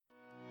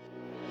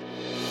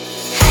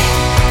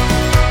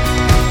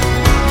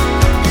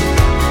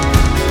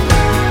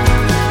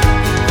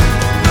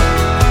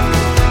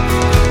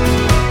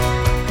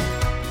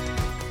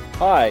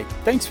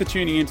Thanks for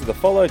tuning in to the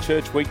Follow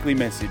Church weekly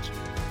message.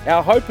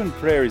 Our hope and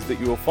prayer is that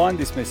you will find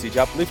this message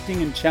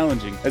uplifting and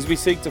challenging as we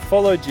seek to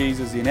follow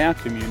Jesus in our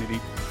community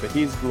for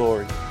His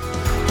glory.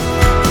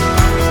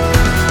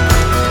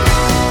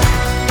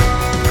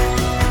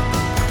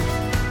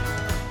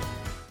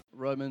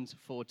 Romans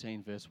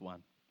 14 verse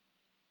 1.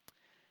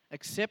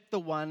 Accept the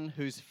one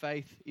whose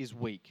faith is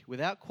weak,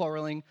 without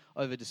quarreling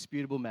over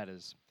disputable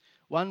matters.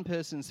 One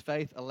person's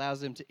faith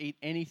allows them to eat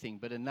anything,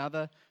 but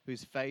another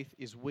whose faith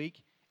is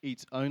weak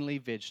eats only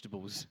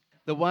vegetables.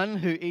 The one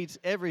who eats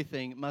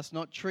everything must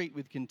not treat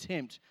with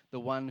contempt the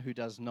one who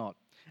does not.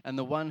 And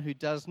the one who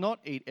does not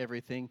eat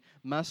everything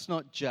must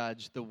not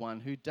judge the one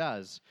who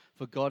does,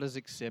 for God has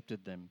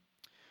accepted them.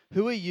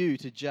 Who are you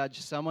to judge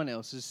someone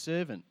else's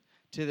servant?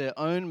 To their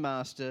own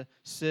master,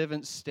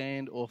 servants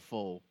stand or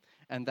fall,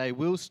 and they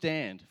will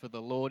stand, for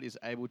the Lord is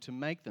able to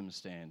make them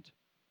stand.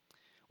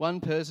 One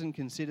person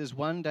considers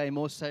one day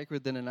more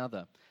sacred than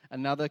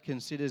another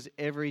considers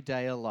every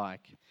day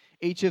alike.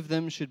 Each of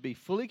them should be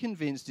fully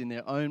convinced in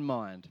their own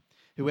mind.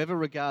 Whoever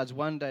regards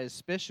one day as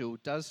special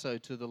does so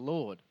to the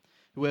Lord.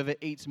 Whoever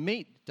eats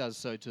meat does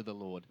so to the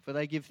Lord, for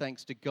they give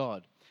thanks to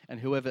God. And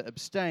whoever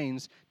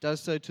abstains does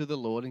so to the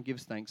Lord and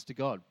gives thanks to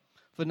God.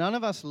 For none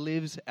of us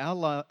lives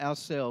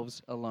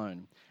ourselves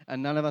alone,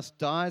 and none of us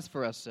dies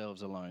for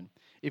ourselves alone.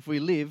 If we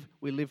live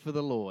for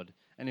the Lord,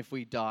 and if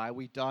we die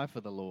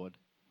for the Lord.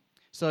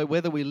 So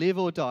whether we live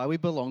or die, we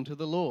belong to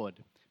the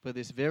Lord. For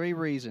this very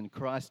reason,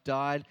 Christ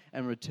died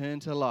and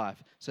returned to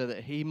life, so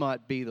that he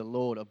might be the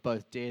Lord of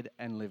both dead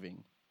and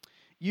living.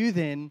 You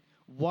then,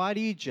 why do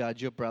you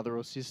judge your brother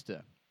or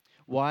sister?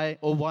 Why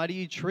do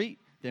you treat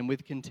them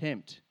with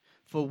contempt?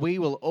 For we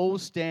will all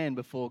stand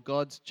before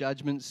God's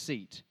judgment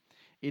seat.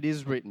 It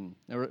is written,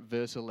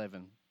 verse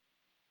 11,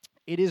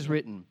 it is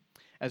written,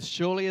 as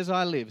surely as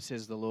I live,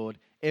 says the Lord,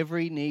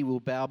 every knee will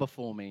bow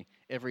before me,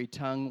 every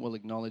tongue will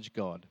acknowledge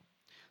God.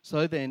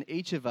 So then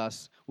each of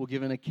us will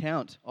give an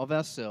account of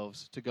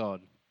ourselves to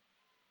God.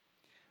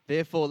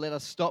 Therefore, let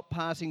us stop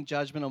passing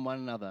judgment on one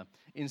another.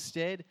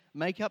 Instead,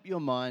 make up your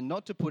mind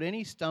not to put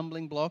any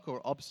stumbling block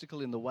or obstacle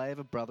in the way of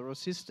a brother or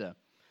sister.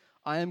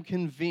 I am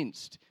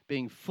convinced,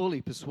 being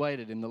fully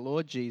persuaded in the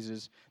Lord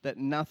Jesus, that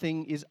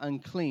nothing is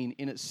unclean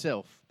in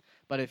itself.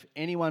 But if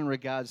anyone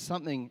regards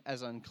something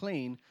as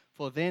unclean,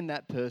 for then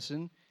that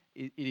person,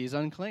 it is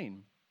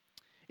unclean.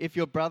 If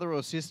your brother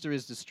or sister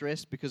is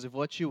distressed because of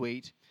what you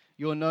eat,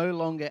 you're no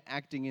longer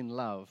acting in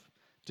love.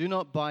 Do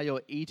not by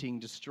your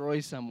eating destroy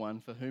someone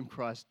for whom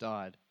Christ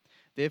died.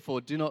 Therefore,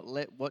 do not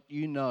let what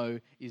you know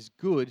is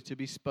good to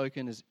be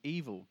spoken as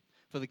evil.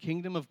 For the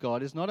kingdom of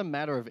God is not a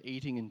matter of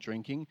eating and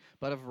drinking,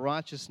 but of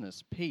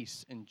righteousness,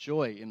 peace, and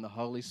joy in the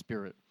Holy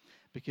Spirit.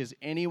 Because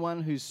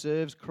anyone who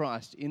serves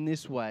Christ in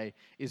this way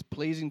is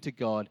pleasing to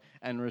God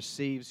and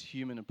receives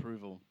human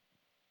approval.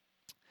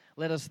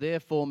 Let us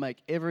therefore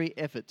make every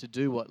effort to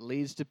do what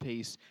leads to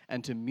peace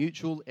and to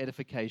mutual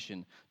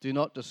edification. Do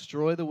not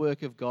destroy the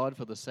work of God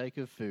for the sake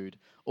of food.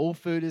 All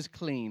food is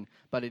clean,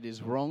 but it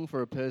is wrong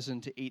for a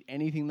person to eat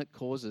anything that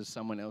causes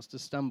someone else to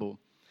stumble.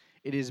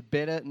 It is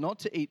better not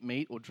to eat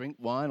meat or drink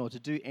wine or to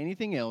do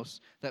anything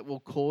else that will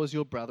cause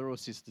your brother or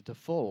sister to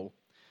fall.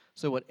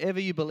 So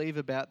whatever you believe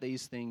about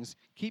these things,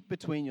 keep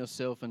between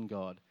yourself and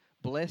God.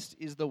 Blessed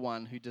is the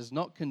one who does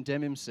not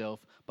condemn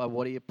himself by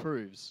what he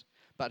approves.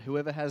 But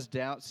whoever has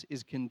doubts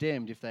is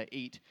condemned if they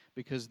eat,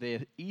 because their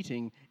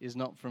eating is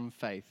not from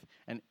faith,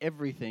 and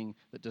everything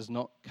that does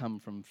not come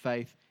from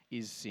faith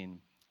is sin.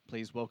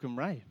 Please welcome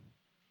Ray.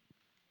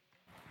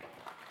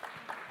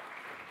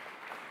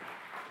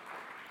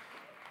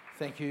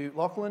 Thank you,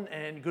 Lachlan,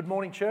 and good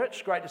morning,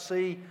 church. Great to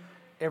see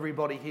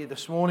everybody here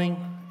this morning.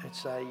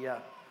 It's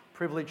a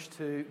privilege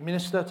to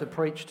minister, to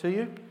preach to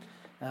you,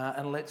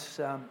 and let's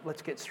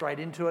get straight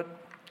into it.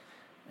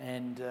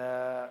 And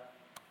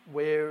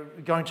we're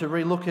going to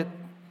relook at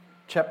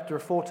chapter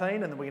 14,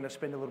 and then we're going to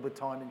spend a little bit of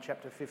time in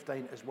chapter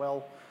 15 as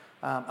well.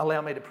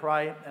 Allow me to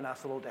pray and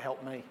ask the Lord to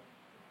help me.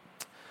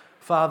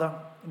 Father,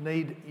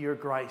 need your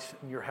grace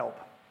and your help.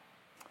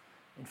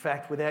 In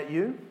fact, without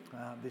you,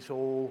 this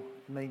all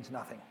means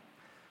nothing.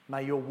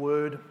 May your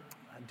word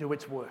do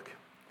its work.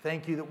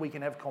 Thank you that we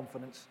can have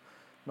confidence,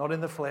 not in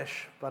the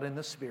flesh, but in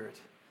the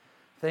Spirit.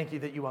 Thank you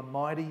that you are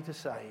mighty to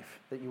save,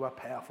 that you are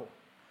powerful.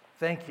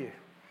 Thank you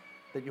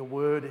that your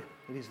word,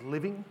 it is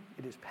living,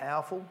 it is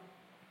powerful,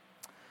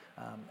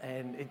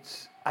 and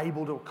it's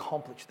able to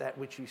accomplish that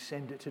which you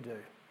send it to do.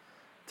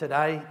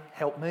 Today,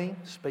 help me,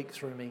 speak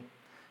through me,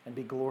 and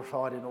be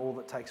glorified in all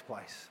that takes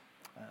place.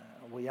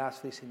 We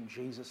ask this in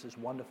Jesus'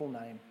 wonderful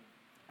name.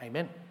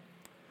 Amen.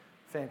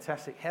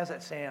 Fantastic. How's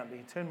that sound? You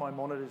can turn my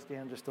monitors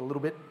down just a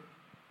little bit.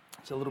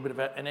 It's a little bit of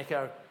an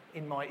echo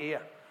in my ear.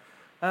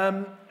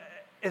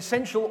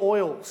 Essential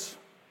oils.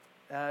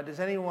 Does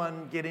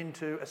anyone get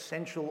into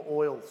essential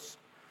oils?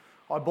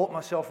 I bought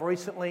myself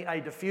recently a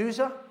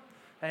diffuser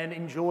and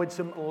enjoyed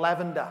some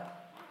lavender.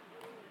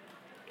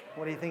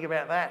 What do you think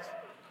about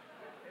that?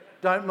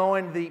 Don't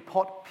mind the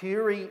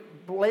potpourri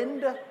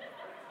blend.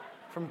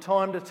 From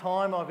time to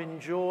time I've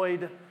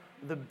enjoyed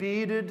the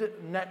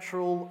bearded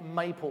natural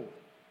maple.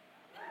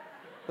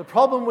 The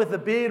problem with the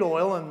beard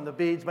oil, and the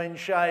beard's been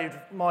shaved,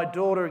 my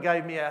daughter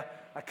gave me a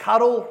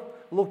cuddle,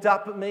 looked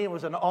up at me, it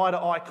was an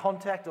eye-to-eye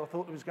contact. I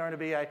thought it was going to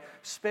be a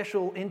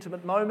special,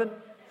 intimate moment.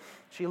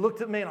 She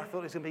looked at me and I thought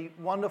it was going to be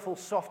wonderful,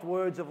 soft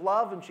words of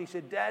love, and she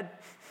said, "Dad,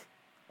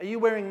 are you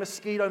wearing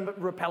mosquito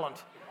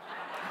repellent?"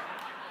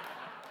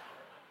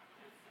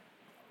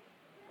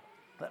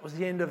 That was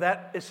the end of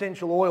that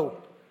essential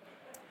oil.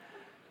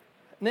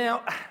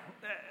 Now,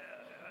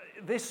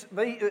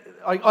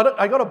 I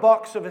got a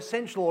box of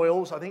essential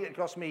oils. I think it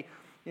cost me,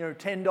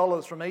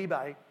 $10 from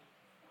eBay.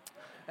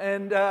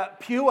 And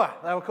pure,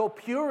 they were called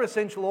pure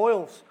essential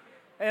oils.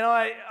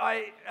 And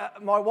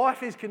my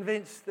wife is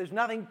convinced there's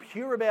nothing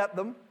pure about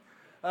them,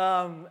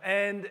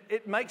 and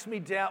it makes me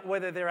doubt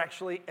whether they're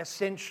actually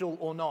essential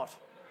or not.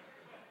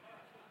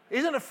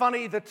 Isn't it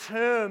funny the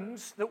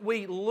terms that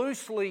we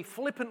loosely,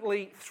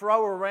 flippantly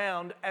throw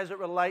around as it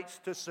relates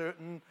to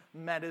certain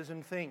matters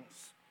and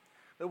things?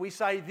 That we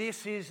say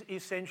this is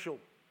essential.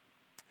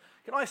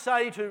 Can I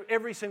say to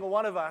every single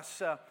one of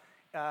us,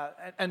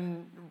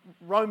 and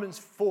Romans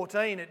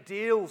 14, it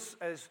deals,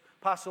 as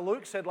Pastor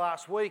Luke said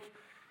last week,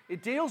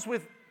 it deals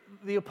with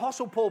the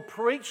Apostle Paul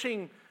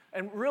preaching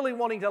and really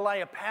wanting to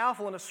lay a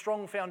powerful and a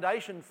strong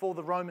foundation for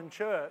the Roman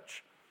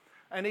church.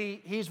 And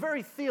he's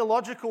very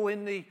theological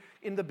in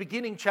the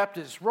beginning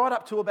chapters, right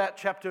up to about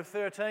chapter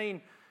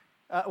 13,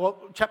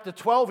 chapter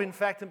 12 in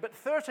fact, but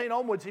 13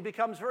 onwards he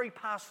becomes very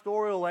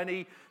pastoral and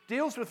he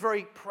deals with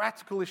very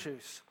practical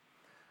issues.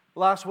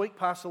 Last week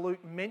Pastor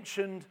Luke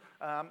mentioned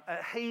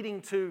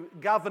heeding to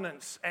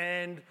governance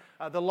and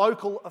the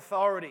local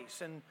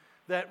authorities, and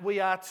that we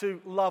are to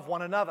love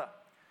one another.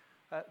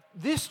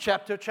 This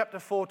chapter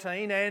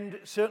 14, and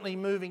certainly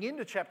moving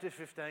into chapter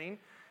 15,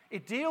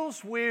 it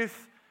deals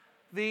with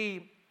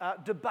the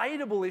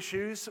debatable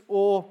issues,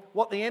 or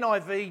what the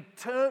NIV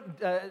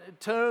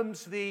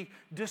terms the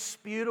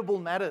disputable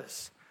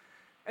matters.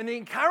 And the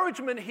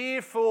encouragement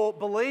here for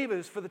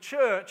believers, for the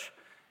church,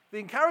 the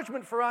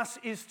encouragement for us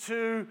is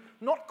to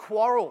not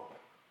quarrel,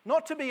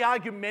 not to be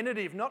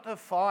argumentative, not to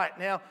fight.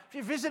 Now, if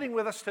you're visiting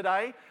with us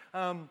today,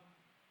 a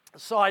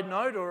side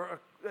note,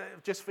 or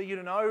just for you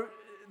to know,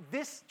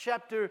 this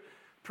chapter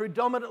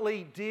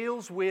predominantly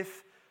deals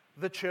with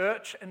the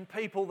church and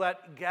people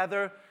that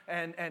gather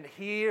and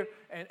hear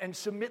and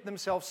submit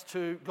themselves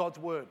to God's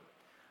word.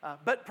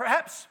 But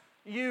perhaps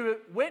you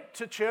went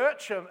to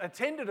church,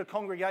 attended a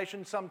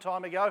congregation some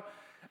time ago,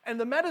 and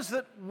the matters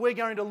that we're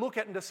going to look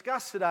at and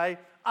discuss today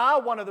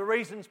are one of the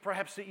reasons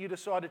perhaps that you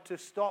decided to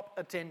stop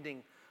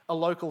attending a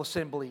local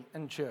assembly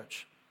and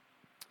church.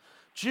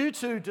 Due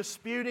to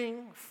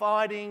disputing,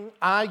 fighting,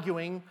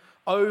 arguing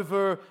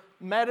over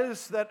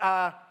matters that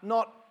are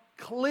not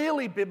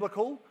clearly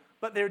biblical,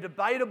 but they're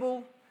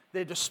debatable,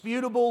 they're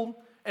disputable,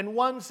 and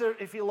ones that,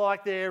 if you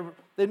like,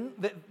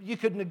 that you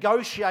could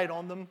negotiate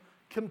on them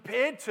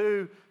compared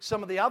to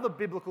some of the other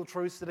biblical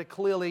truths that are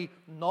clearly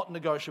not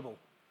negotiable.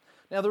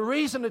 Now, the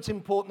reason it's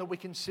important that we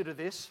consider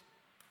this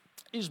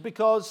is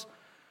because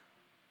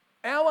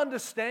our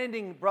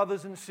understanding,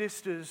 brothers and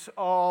sisters,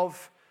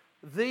 of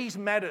these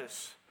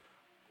matters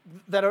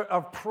that are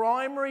of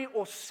primary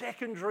or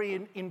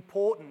secondary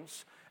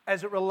importance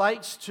as it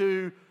relates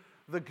to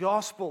the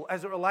gospel,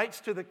 as it relates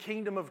to the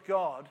kingdom of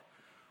God,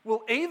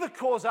 will either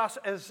cause us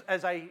as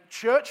a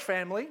church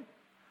family,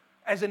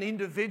 as an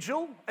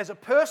individual, as a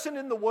person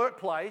in the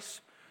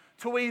workplace,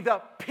 to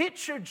either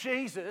picture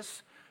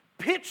Jesus,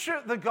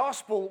 picture the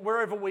gospel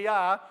wherever we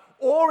are,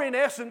 or in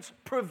essence,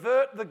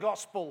 pervert the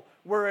gospel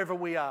wherever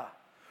we are.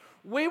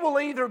 We will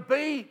either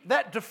be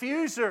that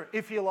diffuser,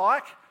 if you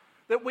like,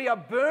 that we are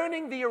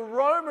burning the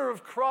aroma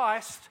of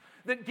Christ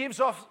that gives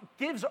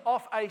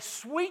off a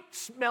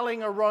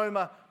sweet-smelling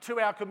aroma to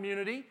our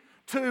community,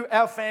 to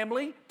our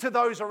family, to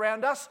those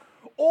around us,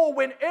 or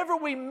whenever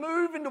we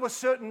move into a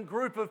certain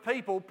group of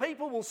people,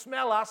 people will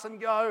smell us and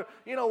go,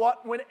 you know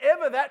what,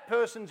 whenever that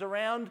person's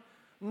around,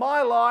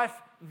 my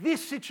life,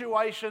 this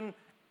situation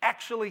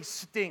actually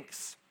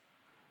stinks.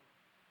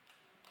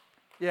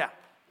 Yeah.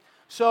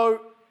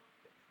 So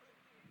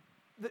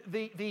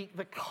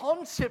the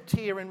concept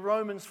here in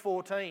Romans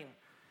 14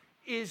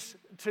 is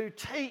to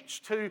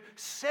teach, to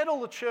settle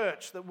the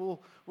church, that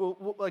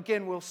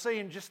we'll see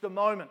in just a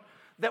moment,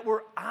 that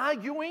we're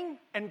arguing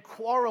and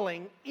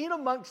quarreling in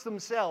amongst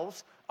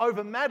themselves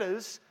over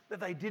matters that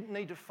they didn't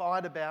need to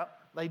fight about,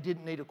 they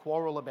didn't need to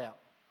quarrel about.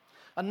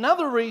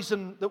 Another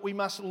reason that we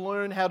must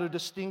learn how to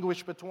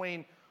distinguish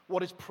between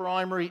what is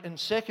primary and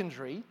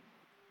secondary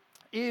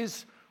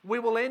is we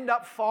will end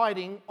up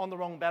fighting on the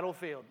wrong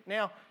battlefield.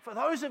 Now, for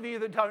those of you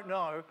that don't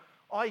know,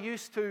 I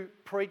used to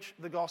preach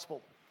the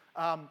gospel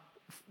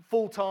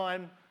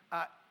full-time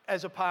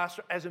as a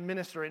pastor, as a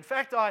minister. In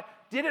fact, I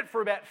did it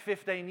for about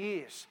 15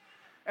 years.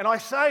 And I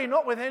say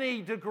not with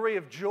any degree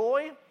of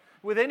joy,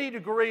 with any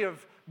degree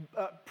of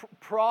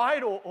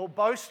pride or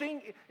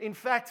boasting. In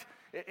fact,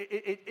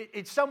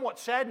 it's somewhat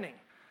saddening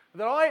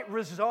that I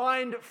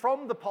resigned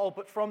from the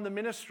pulpit, from the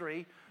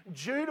ministry,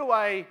 due to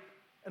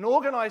an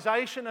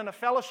organisation and a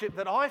fellowship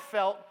that I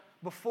felt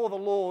before the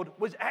Lord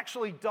was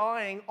actually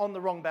dying on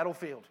the wrong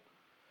battlefield.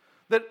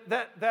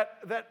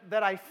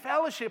 that a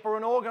fellowship or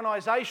an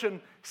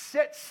organisation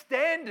set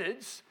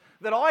standards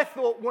that I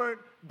thought weren't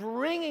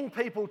bringing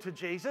people to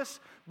Jesus,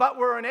 but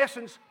were in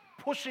essence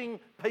pushing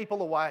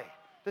people away.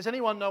 Does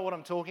anyone know what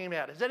I'm talking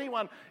about? Has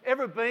anyone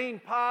ever been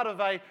part of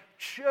a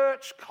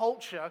church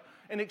culture,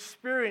 an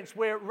experience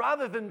where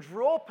rather than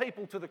draw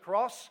people to the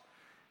cross,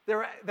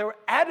 there were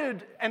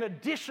added and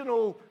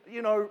additional,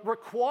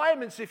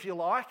 requirements, if you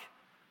like,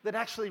 that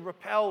actually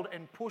repelled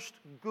and pushed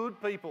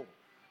good people,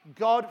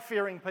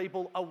 God-fearing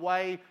people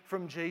away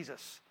from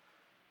Jesus?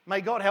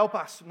 May God help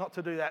us not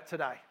to do that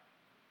today.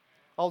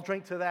 I'll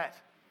drink to that.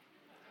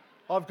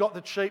 I've got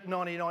the cheap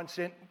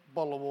 99-cent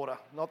bottle of water,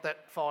 not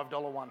that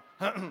 $5 one.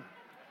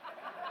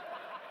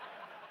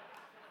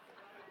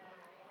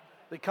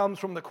 It comes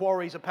from the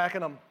quarries of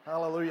Pakenham.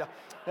 Hallelujah.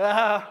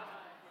 There's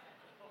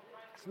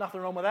nothing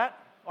wrong with that.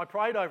 I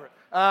prayed over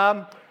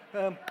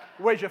it.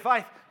 Where's your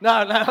faith?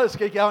 No, let's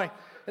keep going.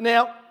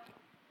 Now,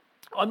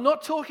 I'm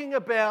not talking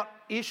about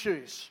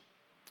issues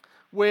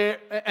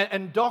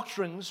and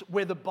doctrines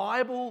where the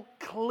Bible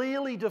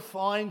clearly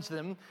defines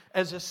them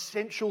as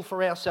essential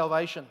for our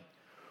salvation.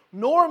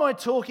 Nor am I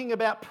talking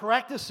about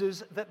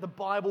practices that the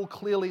Bible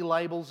clearly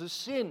labels as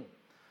sin.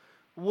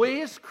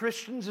 We as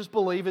Christians, as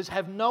believers,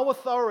 have no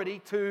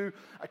authority to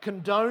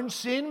condone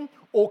sin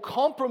or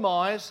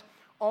compromise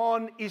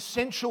on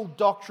essential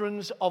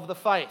doctrines of the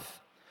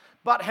faith.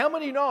 But how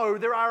many know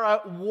there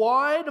are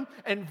wide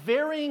and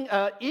varying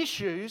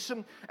issues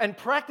and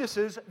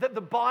practices that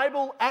the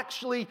Bible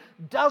actually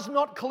does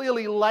not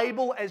clearly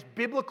label as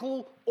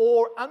biblical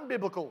or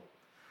unbiblical?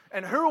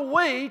 And who are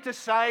we to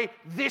say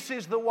this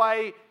is the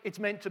way it's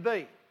meant to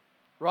be,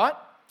 right?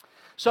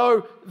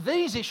 So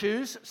these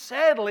issues,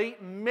 sadly,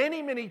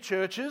 many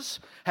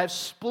churches have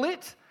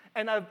split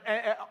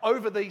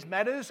over these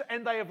matters,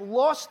 and they have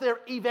lost their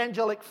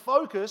evangelic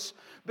focus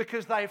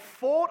because they have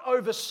fought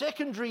over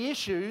secondary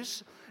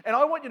issues. And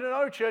I want you to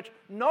know, church,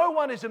 no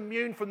one is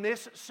immune from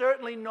this,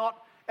 certainly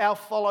not our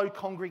fellow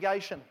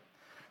congregation.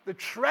 The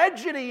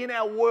tragedy in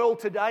our world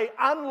today,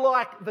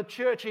 unlike the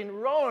church in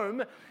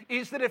Rome,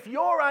 is that if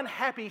you're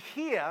unhappy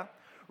here,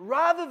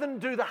 rather than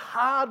do the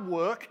hard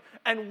work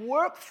and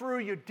work through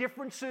your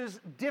differences,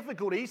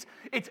 difficulties,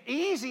 it's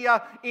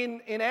easier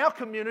in our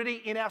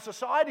community, in our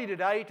society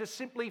today, to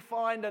simply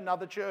find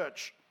another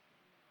church.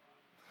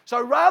 So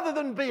rather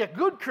than be a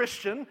good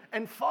Christian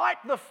and fight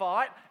the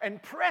fight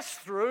and press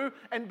through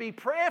and be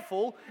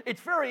prayerful,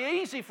 it's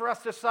very easy for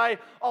us to say,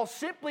 I'll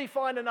simply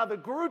find another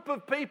group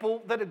of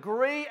people that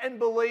agree and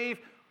believe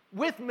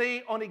with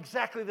me on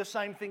exactly the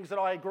same things that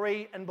I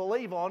agree and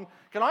believe on.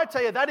 Can I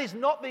tell you, that is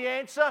not the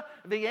answer.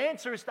 The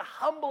answer is to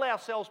humble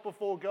ourselves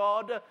before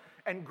God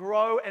and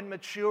grow and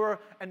mature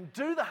and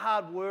do the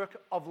hard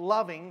work of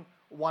loving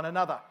one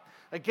another.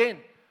 Again,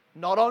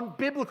 not on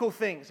biblical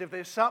things. If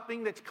there's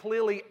something that's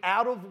clearly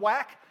out of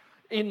whack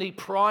in the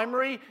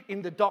primary,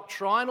 in the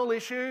doctrinal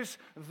issues,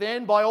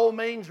 then by all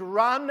means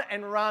run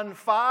and run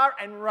far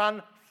and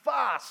run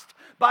fast.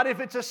 But if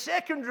it's a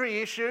secondary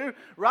issue,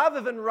 rather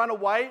than run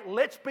away,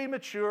 let's be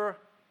mature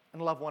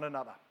and love one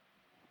another.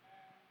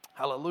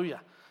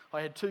 Hallelujah.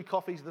 I had 2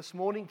 coffees this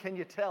morning, can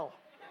you tell?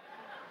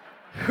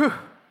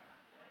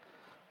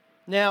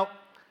 Now,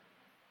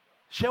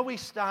 shall we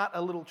start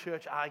a little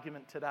church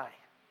argument today?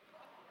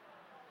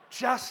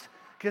 Just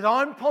because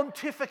I'm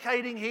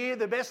pontificating here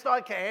the best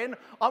I can,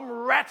 I'm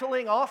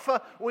rattling off,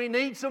 we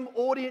need some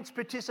audience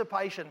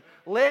participation.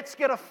 Let's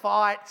get a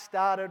fight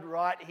started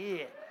right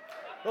here.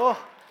 Oh,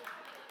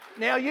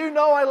 now you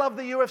know I love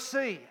the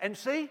UFC, and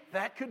see,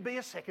 that could be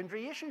a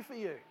secondary issue for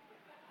you.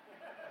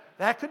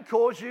 That could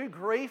cause you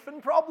grief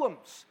and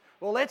problems.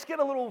 Well, let's get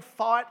a little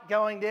fight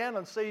going down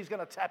and see who's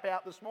going to tap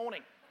out this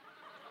morning.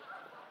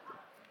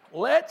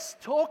 Let's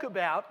talk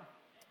about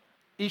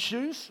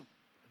issues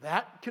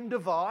that can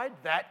divide,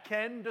 that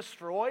can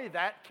destroy,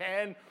 that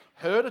can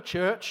hurt a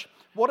church.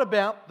 What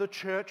about the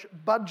church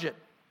budget?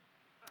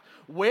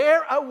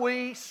 Where are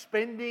we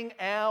spending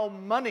our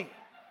money?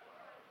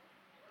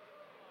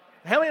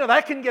 How many know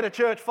that can get a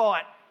church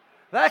fight?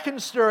 That can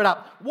stir it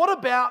up. What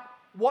about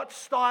what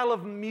style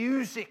of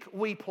music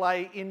we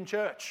play in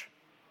church?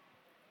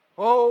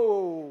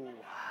 Oh,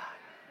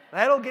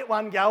 that'll get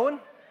one going.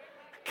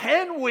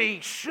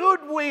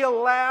 Should we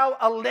allow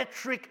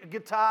electric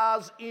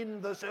guitars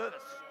in the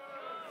service?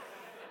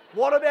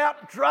 What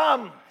about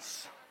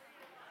drums?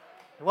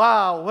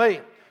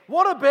 Wowee.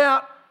 What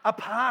about a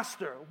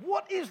pastor?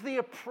 What is the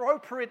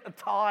appropriate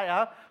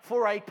attire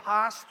for a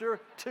pastor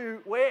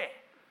to wear?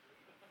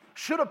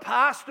 Should a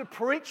pastor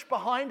preach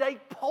behind a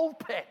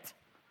pulpit?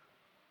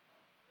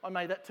 I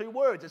made that 2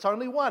 words. It's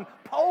only one.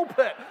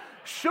 Pulpit.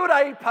 Should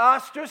a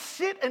pastor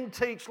sit and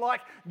teach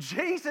like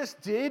Jesus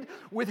did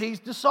with his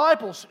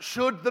disciples?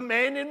 Should the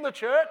men in the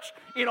church,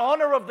 in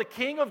honor of the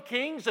King of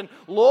Kings and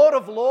Lord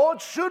of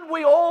Lords, should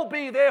we all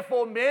be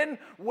therefore men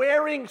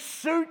wearing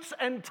suits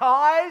and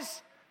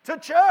ties to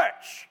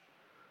church?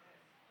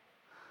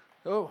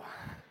 Oh,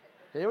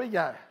 here we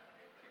go.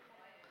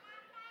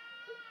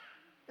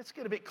 Let's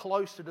get a bit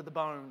closer to the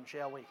bone,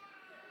 shall we?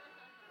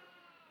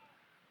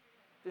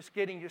 just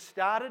getting you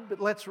started, but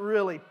let's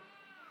really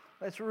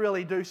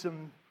do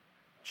some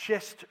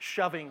chest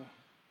shoving.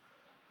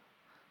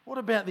 What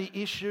about the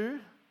issue,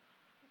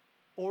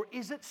 or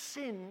is it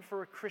sin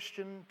for a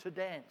Christian to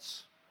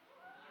dance?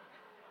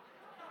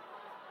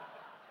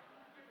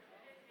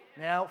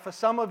 Now, for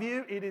some of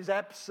you, it is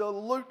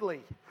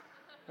absolutely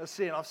a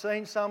sin. I've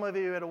seen some of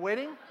you at a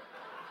wedding,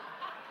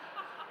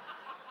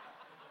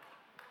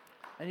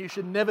 and you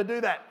should never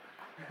do that.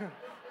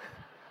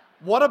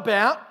 What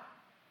about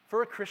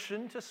for a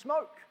Christian to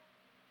smoke?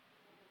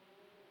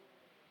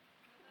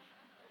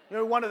 You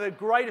know, one of the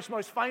greatest,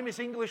 most famous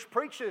English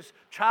preachers,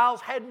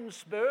 Charles Haddon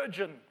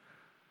Spurgeon,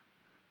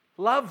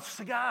 loved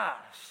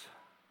cigars.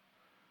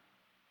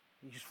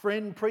 His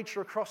friend,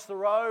 preacher across the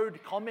road,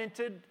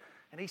 commented,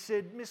 and he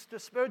said, "Mr.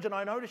 Spurgeon,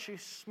 I notice you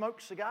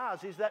smoke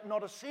cigars. Is that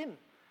not a sin?"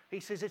 He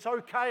says, "It's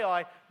okay,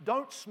 I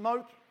don't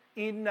smoke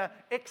in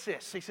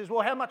excess." He says,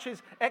 "Well, how much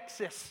is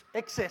excess?"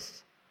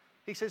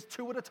 He says,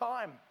 2 at a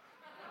time.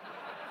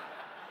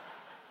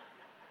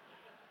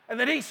 And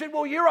then he said,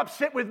 "Well, you're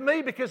upset with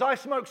me because I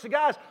smoke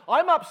cigars.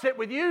 I'm upset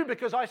with you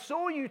because I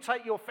saw you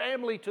take your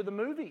family to the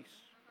movies.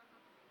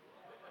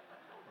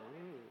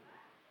 Ooh.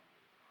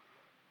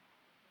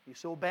 You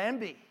saw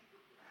Bambi.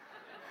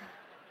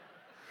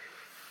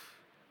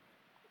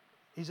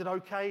 Is it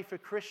okay for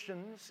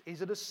Christians?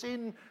 Is it a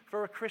sin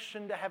for a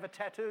Christian to have a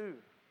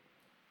tattoo?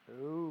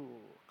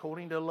 Ooh,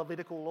 according to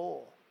Levitical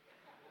law.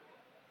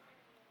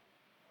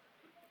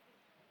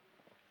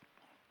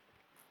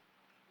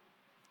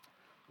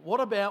 What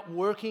about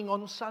working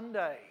on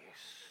Sundays?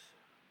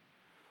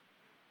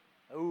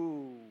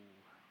 Ooh.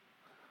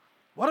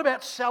 What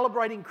about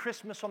celebrating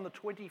Christmas on the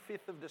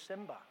 25th of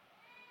December?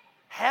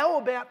 How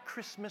about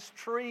Christmas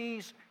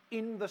trees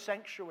in the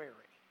sanctuary?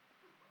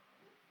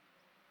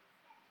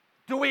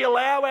 Do we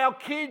allow our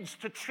kids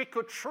to trick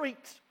or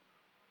treat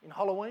in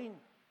Halloween?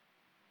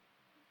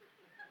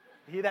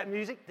 You hear that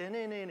music?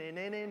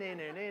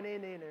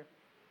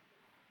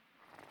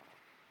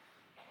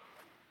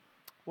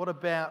 What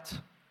about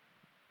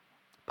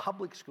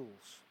public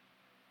schools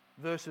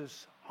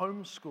versus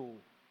homeschool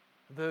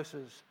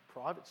versus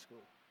private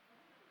school?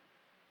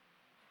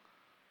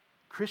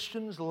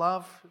 Christians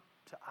love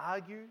to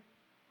argue,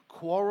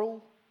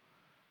 quarrel,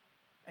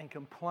 and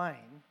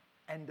complain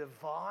and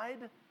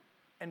divide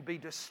and be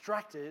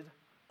distracted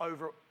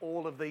over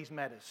all of these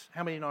matters.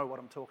 How many know what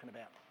I'm talking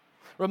about?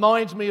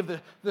 Reminds me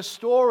of the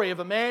story of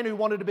a man who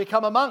wanted to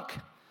become a monk.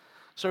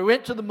 So he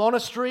went to the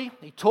monastery,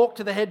 he talked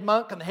to the head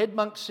monk, and the head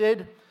monk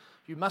said,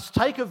 "You must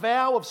take a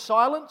vow of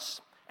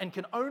silence and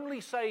can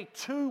only say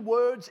 2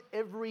 words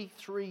every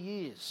 3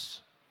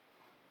 years."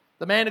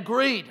 The man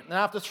agreed, and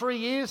after 3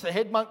 years, the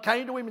head monk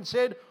came to him and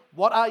said,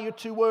 "What are your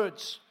 2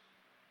 words?"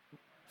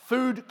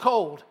 "Food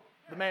cold,"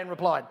 the man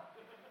replied.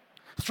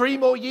 3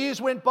 more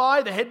years went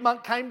by, the head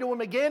monk came to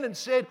him again and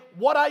said,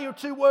 "What are your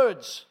 2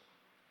 words?"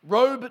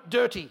 "Robe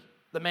dirty,"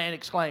 the man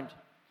exclaimed.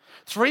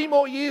 3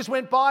 more years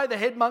went by, the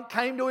head monk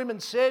came to him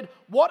and said,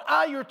 "What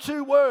are your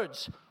 2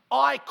 words?"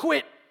 "I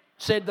quit,"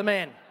 said the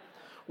man.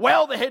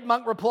 "Well," the head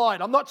monk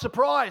replied, "I'm not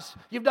surprised.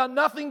 You've done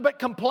nothing but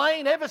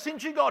complain ever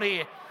since you got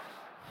here."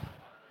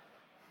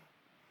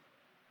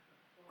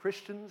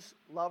 Christians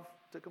love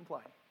to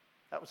complain.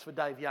 That was for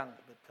Dave Young.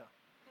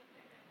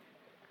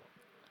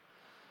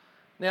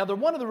 Now,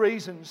 one of the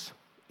reasons,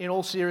 in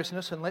all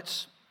seriousness, and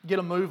let's get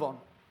a move on.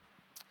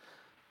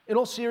 In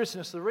all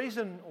seriousness,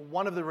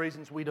 one of the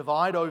reasons we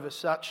divide over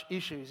such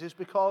issues is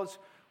because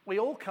we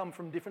all come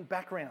from different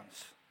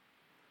backgrounds,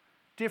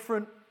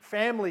 different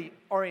family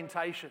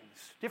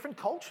orientations, different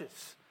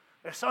cultures.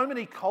 There are so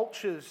many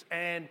cultures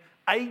and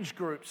age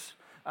groups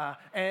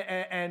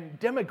and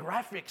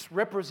demographics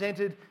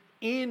represented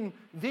in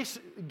this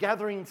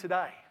gathering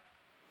today.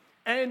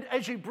 And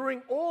as you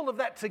bring all of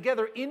that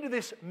together into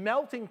this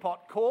melting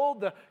pot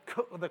called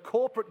the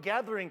corporate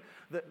gathering,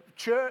 the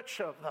church,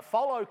 the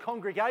Follow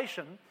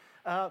congregation,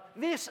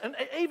 this and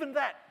even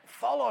that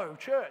Follow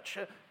church,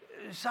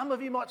 some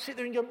of you might sit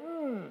there and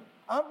go,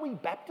 aren't we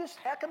Baptist?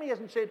 How come he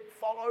hasn't said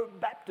Follow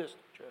Baptist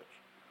Church?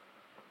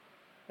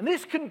 And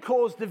this can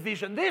cause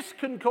division. This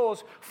can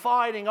cause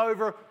fighting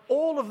over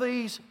all of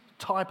these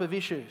type of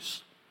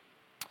issues.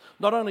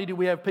 Not only do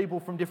we have people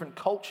from different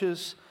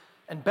cultures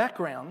and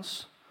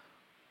backgrounds,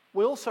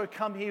 we also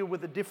come here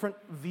with a different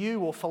view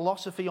or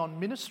philosophy on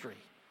ministry.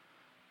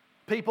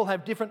 People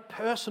have different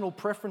personal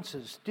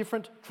preferences,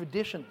 different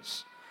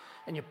traditions.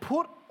 And you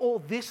put all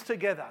this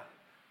together,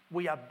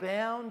 we are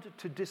bound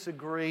to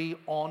disagree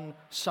on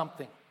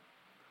something.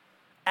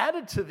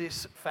 Added to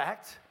this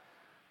fact,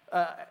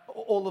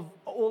 all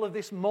of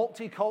this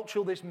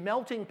multicultural, this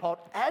melting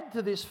pot, add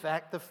to this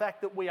fact the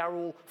fact that we are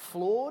all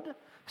flawed,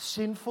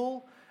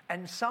 sinful,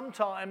 and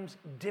sometimes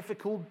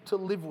difficult to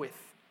live with.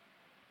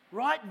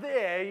 Right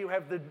there, you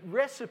have the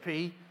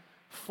recipe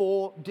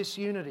for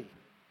disunity.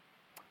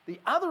 The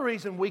other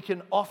reason we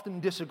can often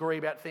disagree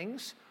about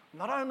things,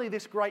 not only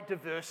this great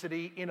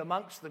diversity in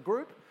amongst the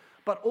group,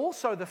 but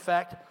also the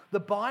fact the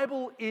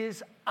Bible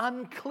is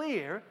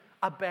unclear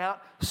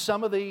about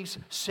some of these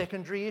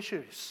secondary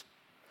issues.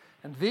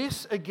 And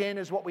this, again,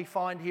 is what we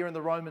find here in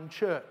the Roman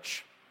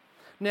church.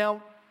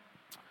 Now,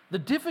 the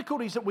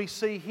difficulties that we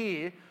see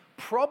here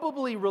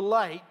probably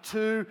relate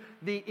to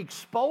the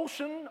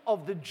expulsion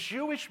of the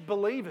Jewish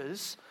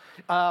believers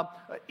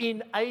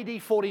in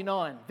AD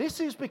 49. This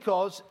is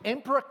because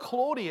Emperor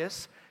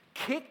Claudius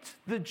kicked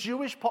the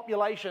Jewish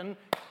population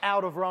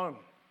out of Rome.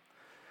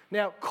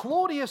 Now,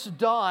 Claudius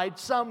died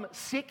some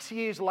 6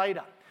 years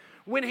later.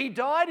 When he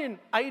died in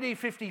AD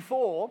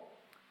 54,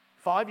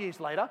 5 years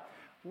later,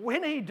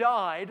 when he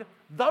died,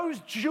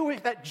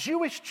 that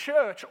Jewish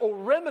church or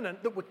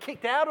remnant that were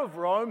kicked out of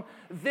Rome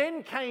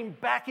then came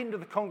back into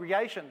the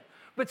congregation.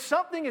 But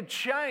something had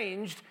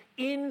changed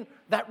in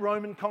that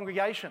Roman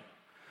congregation.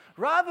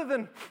 Rather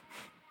than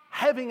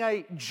having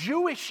a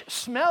Jewish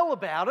smell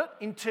about it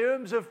in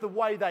terms of the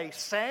way they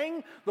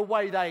sang, the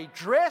way they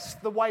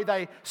dressed, the way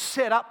they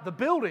set up the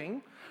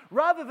building,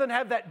 rather than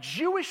have that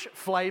Jewish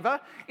flavour,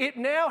 it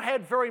now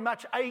had very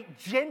much a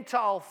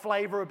Gentile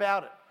flavour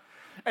about it.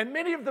 And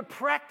many of the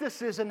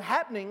practices and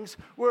happenings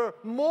were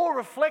more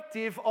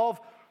reflective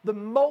of the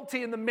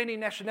multi and the many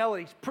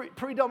nationalities,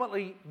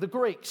 predominantly the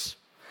Greeks.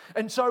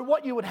 And so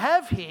what you would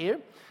have here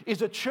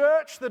is a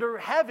church that are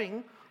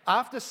having,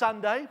 after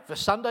Sunday, for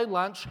Sunday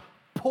lunch,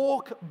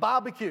 pork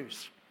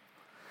barbecues.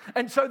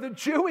 And so the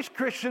Jewish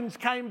Christians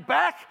came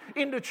back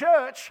into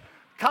church,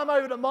 come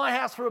over to my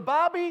house for a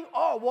barbie.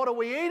 Oh, what are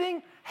we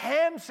eating?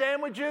 Ham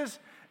sandwiches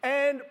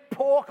and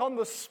pork on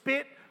the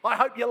spit. I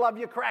hope you love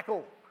your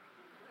crackle.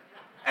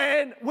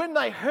 And when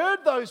they heard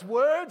those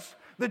words,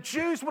 the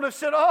Jews would have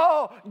said,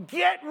 oh,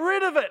 get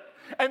rid of it.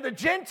 And the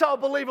Gentile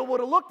believer would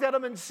have looked at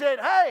them and said,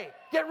 hey,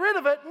 get rid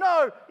of it.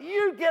 No,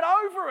 you get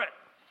over it.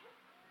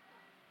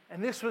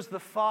 And this was the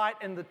fight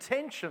and the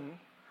tension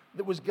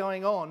that was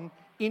going on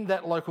in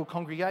that local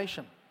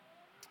congregation.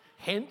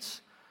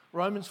 Hence,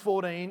 Romans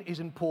 14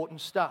 is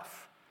important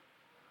stuff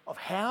of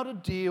how to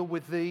deal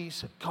with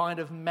these kind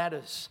of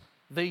matters,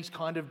 these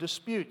kind of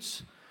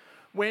disputes.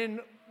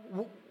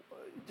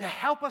 To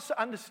help us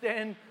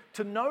understand,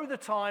 to know the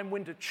time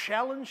when to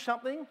challenge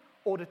something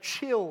or to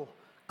chill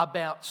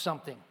about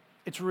something.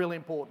 It's really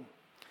important.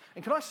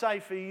 And can I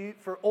say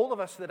for all of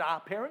us that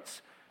are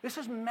parents, this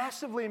is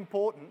massively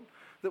important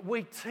that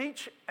we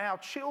teach our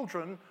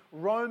children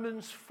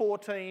Romans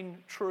 14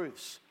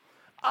 truths.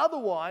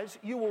 Otherwise,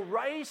 you will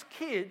raise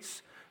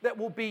kids that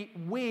will be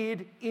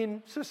weird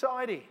in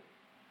society.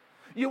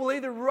 You will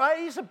either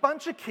raise a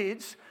bunch of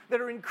kids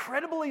that are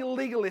incredibly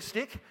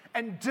legalistic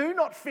and do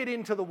not fit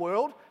into the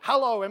world.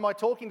 Hello, am I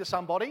talking to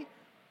somebody?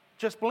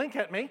 Just blink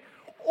at me.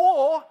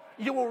 Or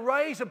you will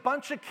raise a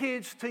bunch of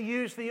kids, to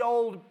use the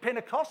old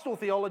Pentecostal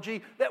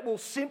theology, that will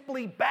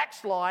simply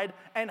backslide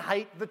and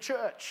hate the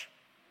church.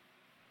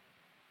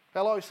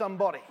 Hello,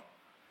 somebody.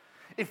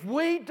 If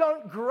we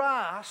don't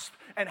grasp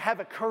and have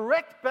a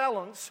correct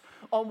balance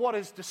on what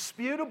is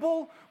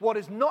disputable, what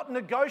is not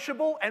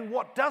negotiable, and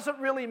what doesn't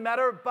really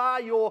matter bar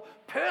your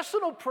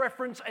personal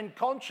preference and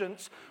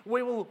conscience,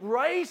 we will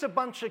raise a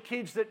bunch of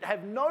kids that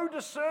have no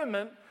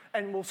discernment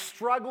and will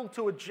struggle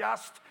to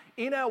adjust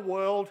in our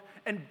world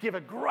and give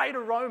a great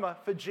aroma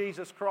for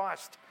Jesus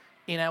Christ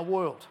in our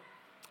world.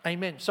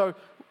 Amen. So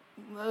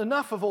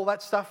enough of all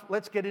that stuff.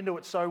 Let's get into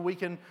it so we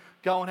can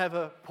go and have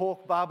a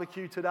pork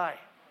barbecue today.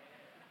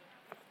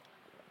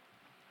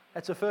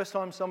 That's the first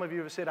time some of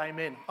you have said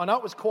amen. I know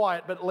it was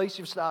quiet, but at least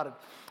you've started.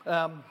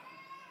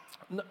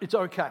 It's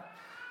okay.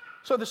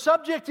 So the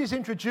subject is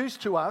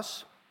introduced to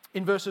us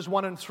in verses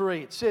 1 and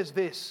 3. It says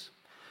this: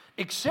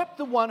 "Accept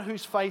the one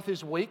whose faith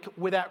is weak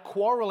without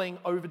quarrelling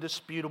over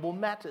disputable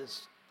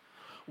matters.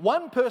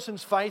 One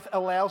person's faith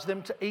allows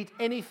them to eat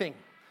anything,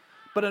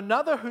 but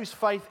another whose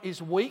faith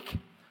is weak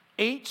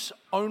eats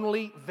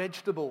only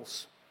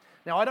vegetables."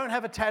 Now, I don't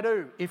have a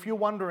tattoo, if you're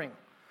wondering.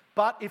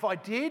 But if I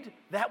did,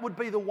 that would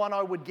be the one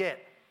I would get.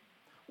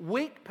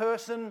 Weak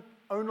person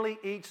only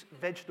eats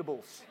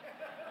vegetables.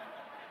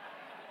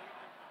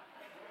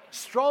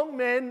 Strong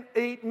men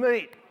eat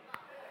meat.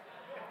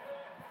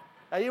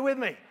 Are you with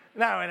me?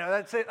 No,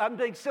 that's it. I'm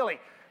being silly.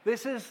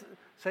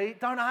 See,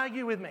 don't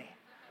argue with me.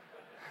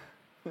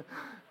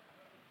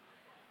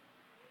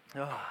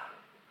 Oh.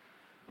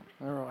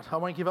 All right, I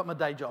won't give up my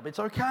day job. It's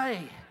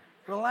okay.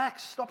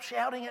 Relax. Stop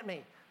shouting at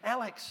me.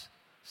 Alex,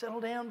 settle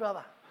down,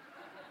 brother.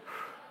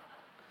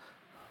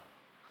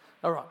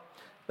 All right,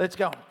 let's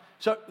go on.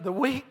 So the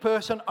weak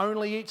person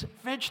only eats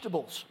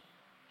vegetables.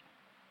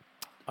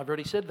 I've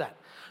already said that.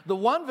 The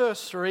one,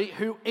 verse 3,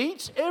 who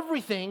eats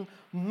everything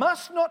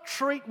must not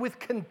treat with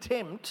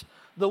contempt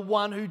the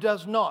one who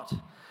does not.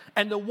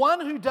 And the one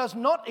who does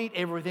not eat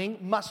everything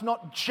must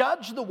not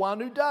judge the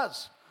one who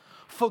does,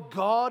 for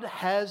God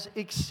has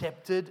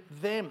accepted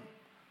them.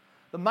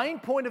 The main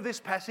point of this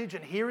passage,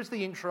 and here is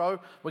the intro,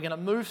 we're going to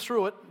move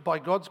through it by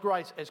God's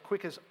grace as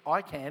quick as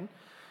I can,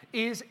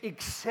 is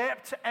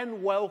accept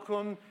and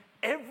welcome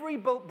every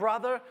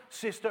brother,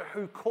 sister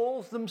who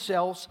calls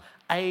themselves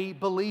a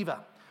believer.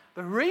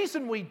 The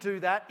reason we do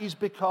that is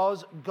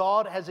because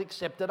God has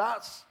accepted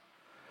us.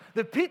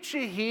 The picture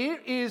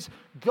here is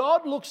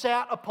God looks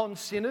out upon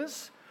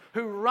sinners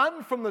who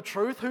run from the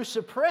truth, who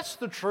suppress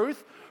the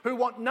truth, who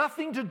want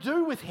nothing to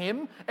do with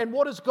him. And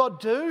what does God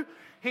do?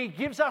 He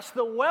gives us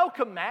the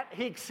welcome mat.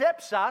 He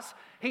accepts us.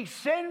 He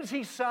sends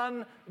his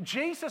son,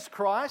 Jesus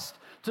Christ,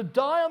 to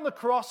die on the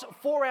cross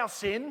for our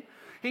sin.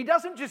 He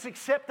doesn't just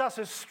accept us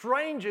as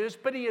strangers,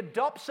 but he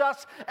adopts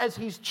us as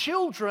his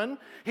children.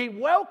 He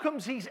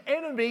welcomes his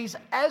enemies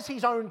as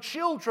his own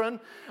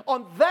children.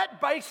 On that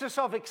basis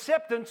of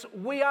acceptance,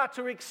 we are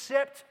to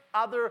accept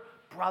other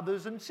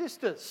brothers and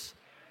sisters.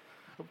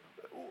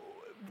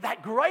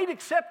 That great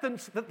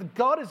acceptance that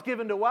God has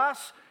given to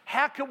us,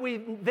 how can we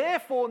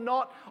therefore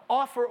not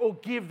offer or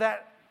give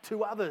that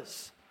to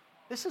others?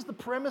 This is the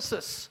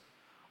premises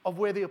of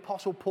where the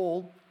Apostle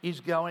Paul is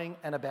going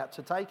and about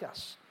to take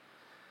us.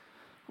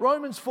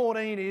 Romans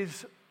 14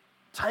 is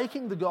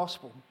taking the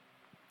gospel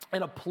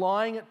and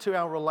applying it to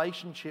our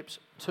relationships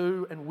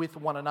to and with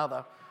one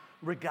another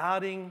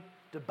regarding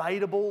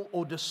debatable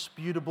or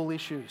disputable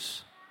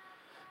issues.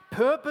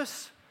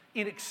 Purpose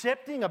in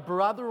accepting a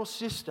brother or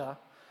sister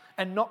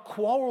and not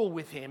quarrel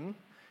with him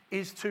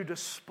is to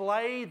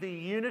display the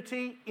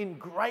unity in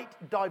great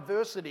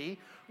diversity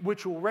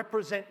which will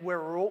represent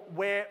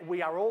where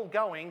we are all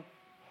going,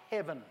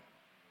 heaven.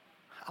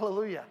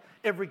 Hallelujah.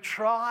 Every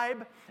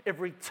tribe,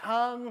 every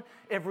tongue,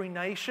 every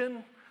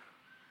nation,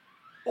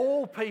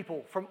 all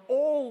people from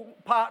all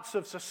parts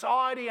of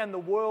society and the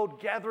world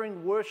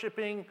gathering,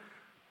 worshipping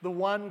the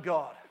one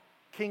God,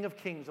 King of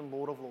kings and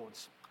Lord of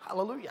lords.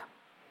 Hallelujah.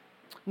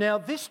 Now,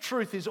 this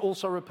truth is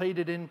also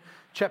repeated in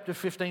chapter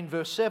 15,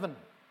 verse 7,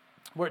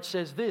 where it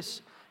says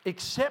this,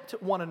 "Accept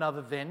one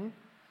another then,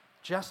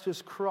 just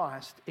as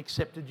Christ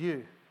accepted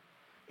you,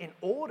 in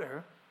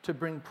order to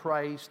bring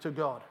praise to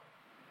God."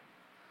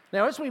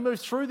 Now, as we move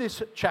through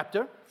this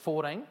chapter,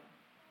 14,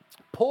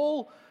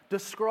 Paul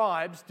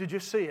describes, did you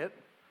see it,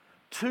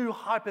 two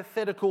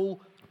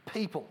hypothetical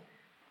people.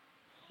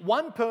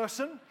 One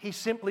person he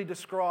simply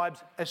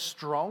describes as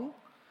strong.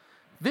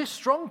 This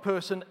strong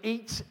person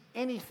eats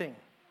anything.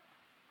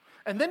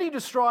 And then he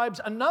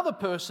describes another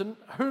person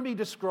whom he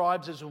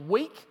describes as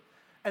weak,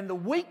 and the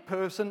weak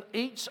person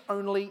eats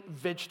only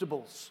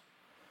vegetables.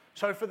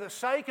 So for the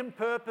sake and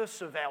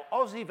purpose of our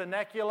Aussie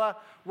vernacular,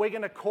 we're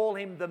going to call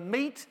him the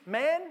meat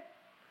man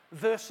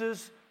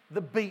versus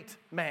the beat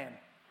man.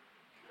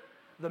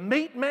 The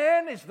meat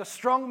man is the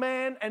strong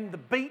man and the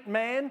beat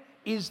man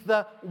is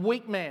the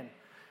weak man.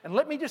 And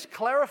let me just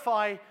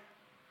clarify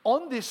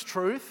on this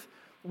truth.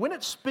 When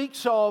it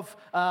speaks of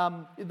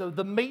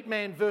the meat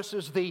man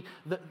versus the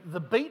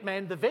beat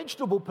man, the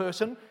vegetable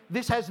person,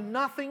 this has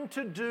nothing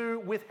to do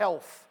with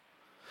health.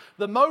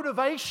 The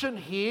motivation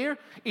here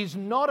is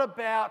not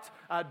about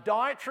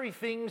dietary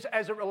things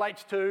as it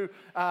relates to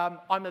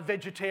I'm a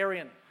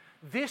vegetarian.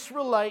 This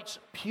relates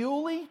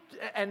purely,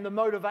 and the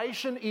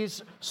motivation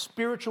is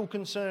spiritual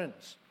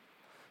concerns.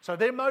 So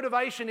their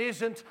motivation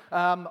isn't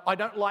I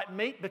don't like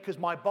meat because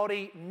my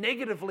body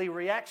negatively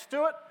reacts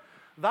to it.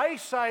 They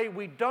say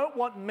we don't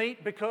want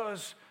meat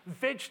because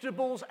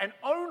vegetables and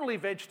only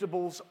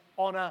vegetables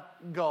honour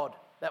God.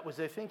 That was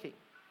their thinking.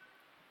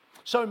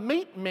 So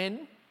meat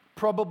men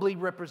probably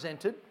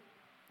represented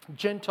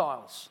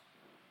Gentiles.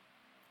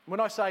 When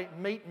I say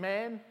meat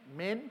men,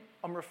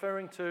 I'm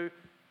referring to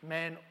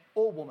man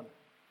or woman.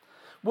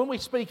 When we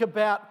speak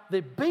about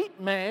the beat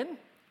man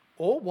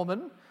or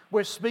woman,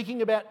 we're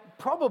speaking about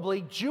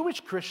probably Jewish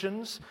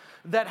Christians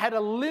that had a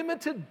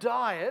limited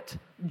diet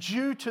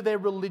due to their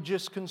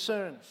religious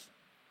concerns.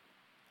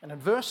 And in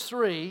verse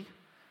 3,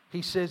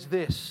 he says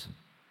this,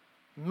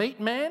 "Meat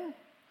man,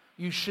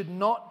 you should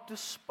not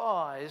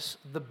despise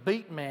the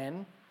beat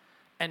man,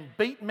 and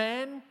beat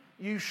man,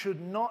 you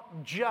should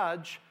not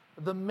judge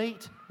the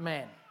meat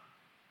man."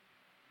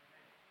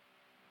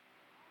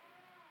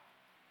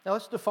 Now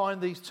let's define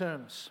these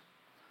terms.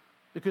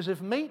 Because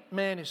if meat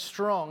man is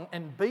strong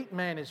and beat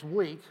man is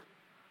weak,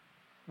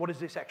 what does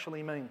this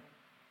actually mean?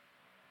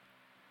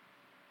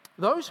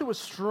 Those who are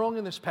strong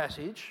in this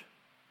passage,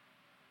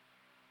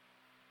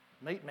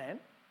 meat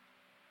man,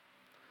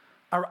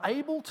 are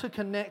able to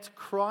connect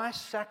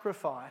Christ's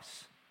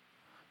sacrifice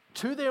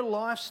to their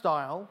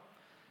lifestyle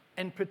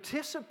and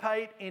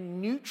participate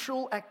in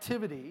neutral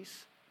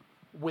activities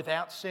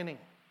without sinning.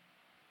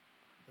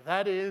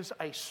 That is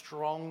a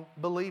strong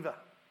believer.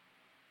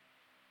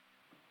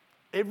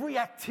 Every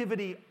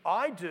activity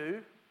I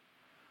do,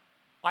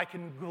 I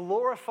can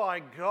glorify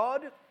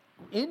God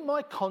in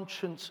my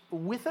conscience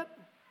with it,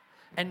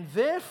 and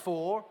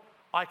therefore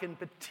I can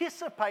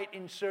participate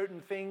in certain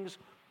things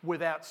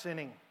without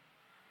sinning.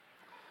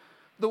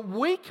 The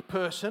weak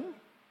person,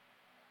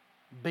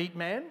 beat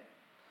man,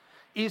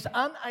 is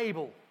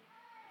unable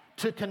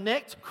to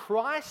connect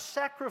Christ's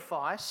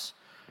sacrifice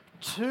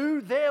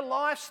to their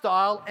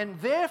lifestyle and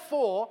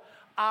therefore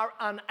are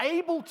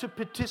unable to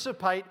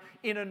participate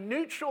in a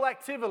neutral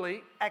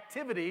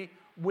activity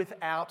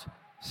without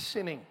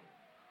sinning.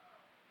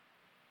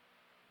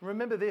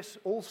 Remember this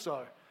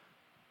also.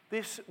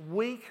 This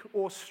weak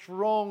or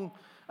strong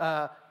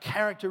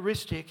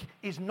characteristic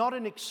is not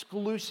an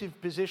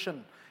exclusive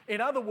position. In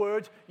other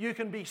words, you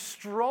can be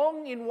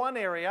strong in one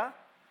area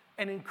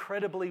and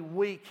incredibly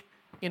weak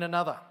in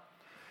another.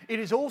 It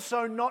is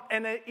also not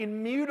an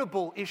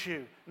immutable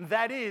issue.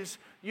 That is,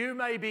 you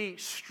may be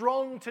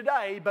strong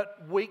today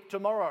but weak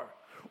tomorrow.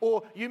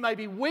 Or you may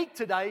be weak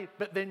today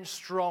but then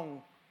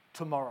strong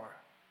tomorrow.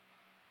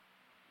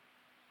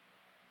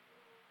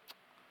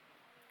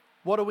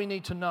 What do we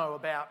need to know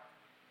about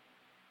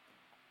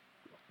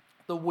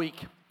the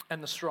weak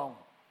and the strong?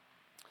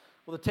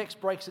 Well, the text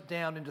breaks it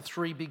down into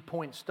 3 big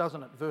points,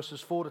 doesn't it?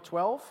 Verses 4 to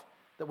 12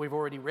 that we've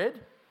already read.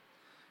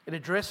 It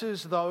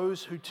addresses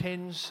those who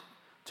tends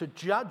to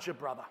judge a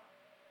brother,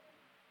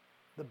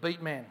 the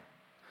beat man.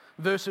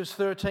 Verses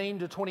 13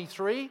 to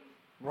 23,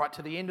 right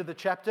to the end of the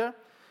chapter,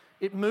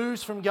 it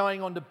moves from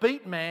going on to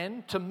beat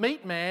man to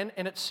meet man,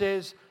 and it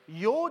says,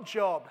 your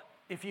job,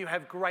 if you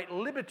have great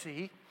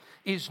liberty,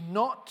 is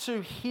not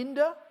to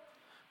hinder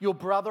your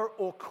brother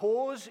or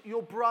cause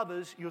your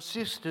brothers, your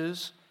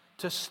sisters,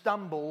 to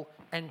stumble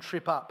and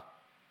trip up.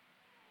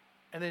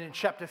 And then in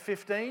chapter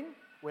 15,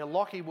 where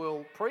Lockie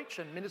will preach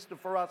and minister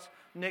for us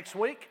next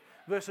week,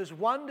 verses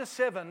 1 to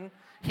 7,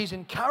 his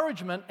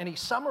encouragement, and he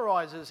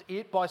summarizes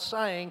it by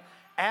saying,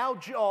 our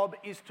job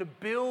is to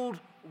build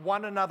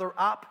one another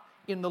up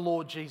in the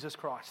Lord Jesus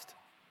Christ.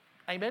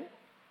 Amen?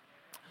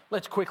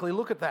 Let's quickly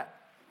look at that.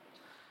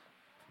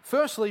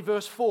 Firstly,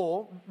 verse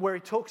 4, where he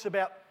talks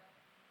about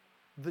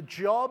the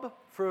job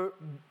for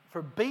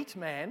beat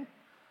man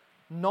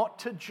not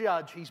to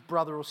judge his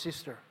brother or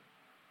sister.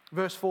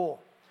 Verse 4,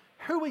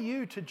 who are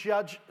you to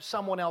judge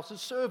someone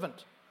else's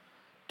servant?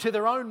 To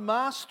their own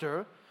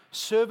master,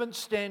 servants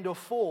stand or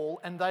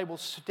fall, and they will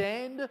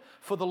stand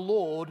for the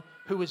Lord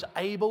who is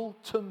able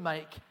to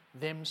make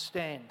them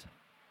stand.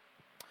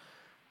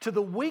 To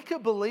the weaker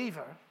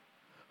believer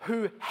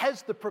who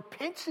has the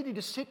propensity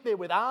to sit there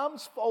with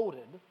arms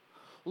folded,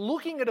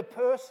 looking at a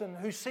person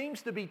who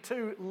seems to be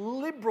too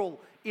liberal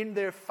in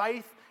their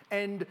faith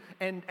and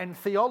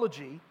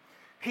theology,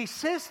 he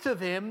says to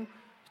them,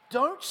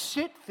 don't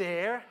sit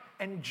there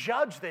and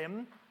judge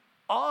them.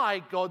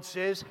 I, God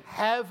says,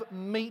 have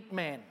meet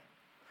man.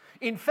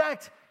 In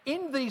fact,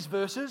 in these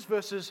verses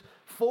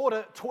 4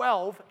 to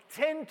 12,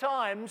 10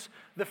 times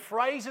the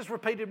phrase is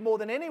repeated more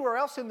than anywhere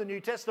else in the New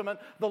Testament,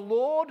 the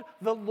Lord,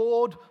 the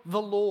Lord,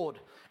 the Lord.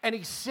 And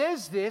he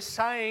says this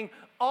saying,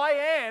 I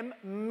am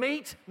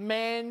meet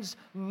man's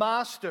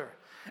master.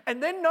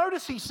 And then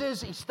notice he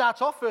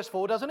starts off verse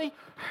 4, doesn't he?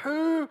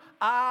 Who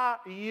are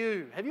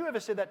you? Have you ever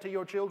said that to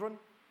your children?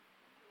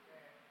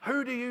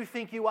 Who do you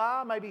think you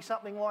are? Maybe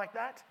something like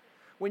that.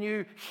 When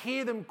you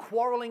hear them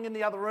quarrelling in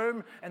the other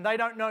room and they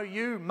don't know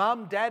you,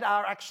 mum, dad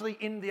are actually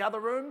in the other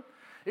room.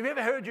 Have you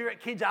ever heard your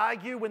kids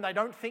argue when they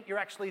don't think you're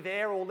actually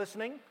there or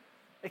listening?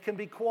 It can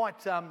be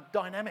quite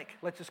dynamic.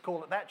 Let's just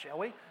call it that, shall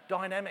we?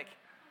 Dynamic.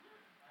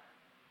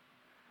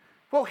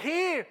 Well,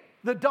 here,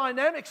 the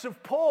dynamics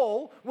of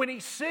Paul, when he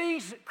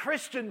sees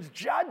Christians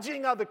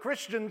judging other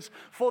Christians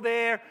for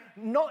their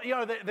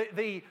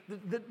the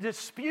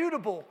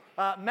disputable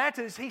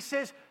matters, he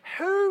says,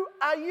 who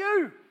are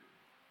you?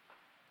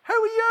 Who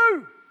are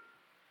you?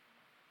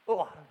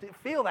 Oh,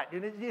 feel that.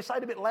 You say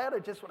it a bit louder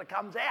just when it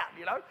comes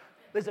out,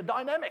 There's a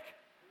dynamic.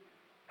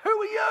 Who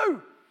are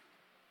you?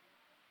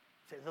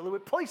 Sounds a little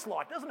bit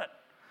police-like, doesn't it?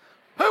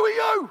 Who are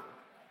you?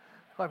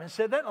 I haven't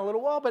said that in a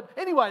little while, but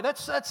anyway,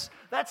 that's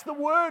the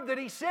word that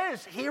he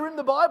says here in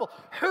the Bible.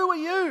 Who are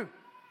you?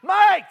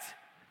 Mate,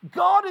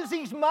 God is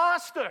his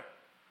master.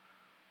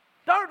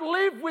 Don't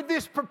live with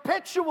this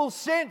perpetual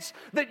sense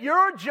that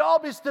your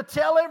job is to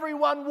tell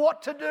everyone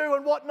what to do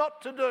and what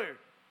not to do.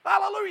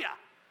 Hallelujah.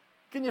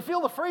 Can you feel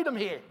the freedom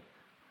here?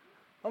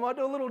 I might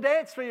do a little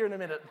dance for you in a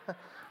minute.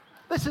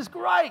 This is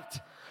great.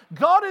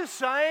 God is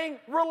saying,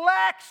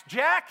 relax,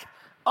 Jack.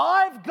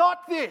 I've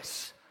got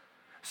this.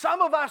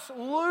 Some of us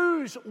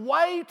lose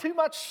way too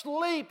much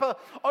sleep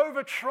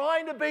over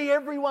trying to be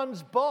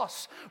everyone's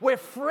boss. We're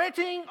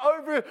fretting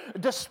over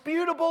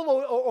debatable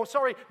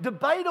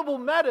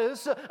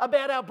matters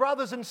about our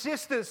brothers and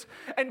sisters.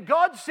 And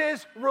God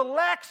says,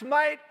 relax,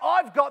 mate,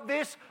 I've got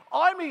this.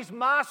 I'm his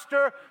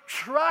master.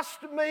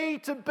 Trust me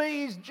to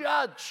be his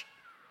judge.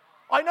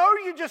 I know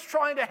you're just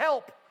trying to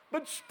help,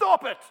 but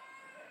stop it.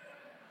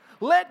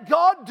 Let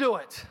God do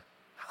it.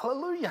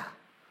 Hallelujah.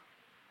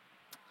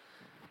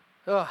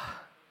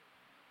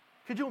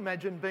 Could you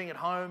imagine being at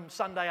home,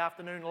 Sunday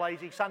afternoon,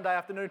 lazy, Sunday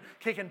afternoon,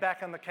 kicking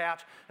back on the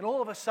couch, and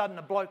all of a sudden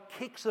a bloke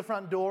kicks the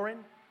front door in,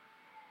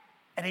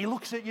 and he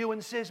looks at you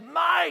and says,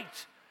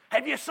 mate,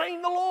 have you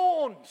seen the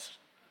lawns?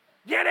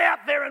 Get out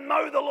there and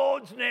mow the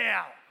lawns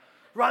now.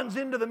 Runs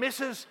into the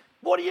missus.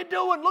 What are you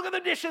doing? Look at the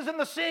dishes in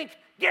the sink.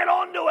 Get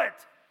onto it.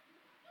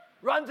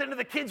 Runs into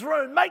the kids'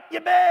 room. Make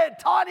your bed.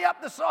 Tidy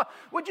up the side.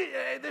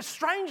 This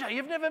stranger,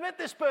 you've never met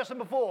this person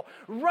before,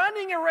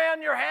 running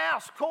around your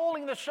house,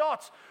 calling the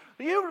shots.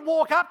 You would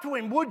walk up to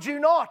him, would you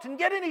not, and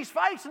get in his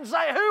face and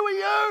say, who are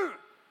you?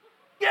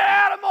 Get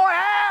out of my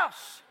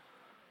house,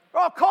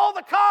 or I'll call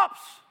the cops.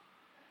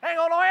 Hang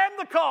on, I am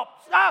the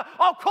cops. No,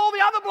 I'll call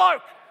the other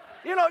bloke.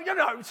 You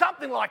know,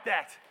 something like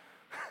that.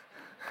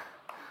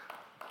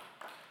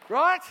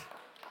 Right?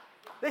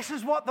 This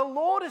is what the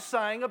Lord is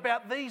saying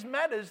about these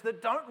matters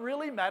that don't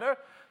really matter.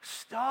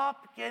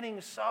 Stop getting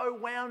so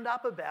wound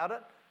up about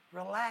it.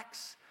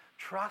 Relax.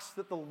 Trust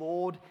that the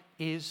Lord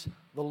is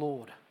the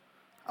Lord.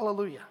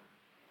 Hallelujah.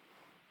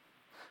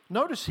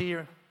 Notice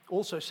here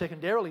also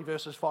secondarily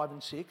verses 5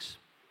 and 6.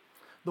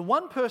 The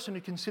one person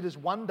who considers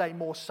one day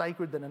more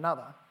sacred than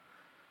another,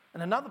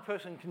 and another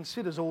person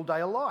considers all day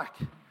alike.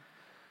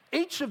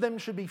 Each of them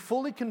should be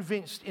fully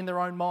convinced in their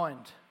own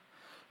mind.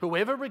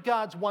 Whoever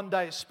regards one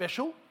day as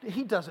special,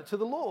 he does it to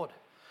the Lord.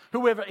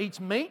 Whoever eats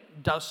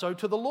meat does so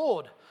to the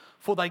Lord,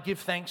 for they give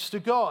thanks to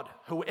God.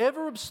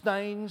 Whoever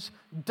abstains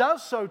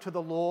does so to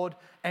the Lord,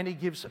 and he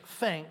gives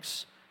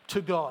thanks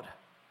to God.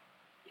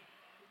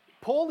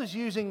 Paul is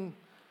using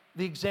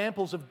the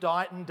examples of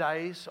diet and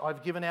days.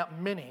 I've given out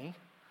many.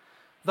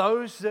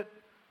 Those that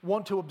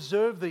want to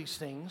observe these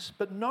things.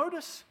 But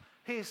notice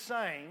he's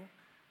saying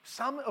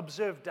some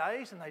observe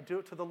days and they do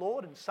it to the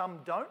Lord, and some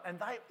don't, and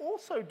they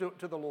also do it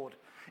to the Lord.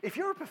 If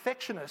you're a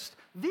perfectionist,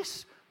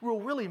 this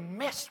will really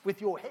mess with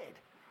your head.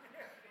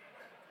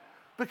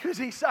 Because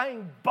he's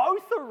saying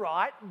both are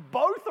right,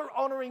 both are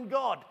honouring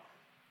God.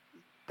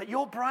 But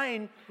your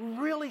brain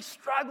really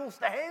struggles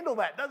to handle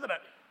that, doesn't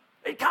it?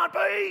 It can't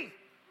be.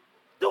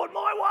 Do it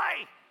my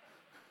way.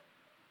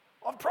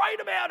 I've prayed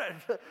about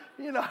it.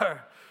 You know.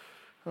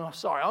 Oh,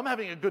 sorry, I'm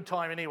having a good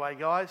time anyway,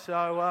 guys.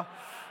 So,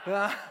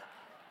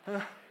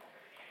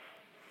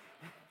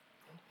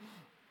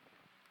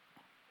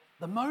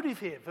 the motive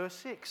here, verse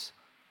 6,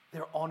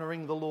 they're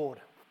honouring the Lord.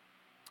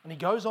 And he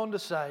goes on to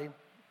say,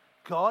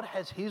 God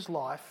has his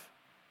life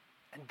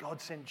and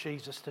God sent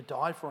Jesus to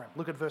die for him.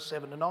 Look at verse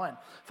 7 to 9.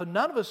 For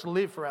none of us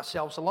live for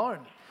ourselves alone.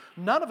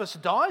 None of us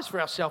dies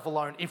for ourselves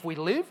alone. If we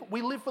live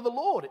for the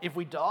Lord. If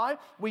we die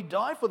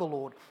for the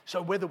Lord.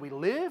 So whether we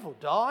live or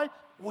die,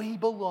 we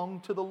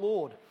belong to the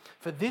Lord.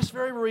 For this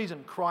very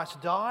reason,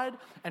 Christ died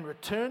and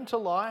returned to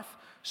life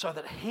so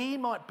that he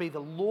might be the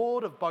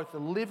Lord of both the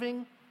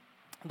living,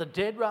 the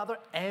dead rather,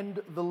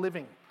 and the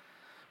living.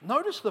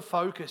 Notice the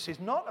focus is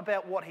not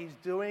about what he's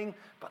doing,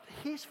 but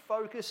his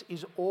focus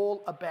is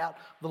all about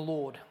the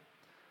Lord.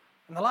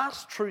 And the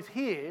last truth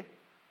here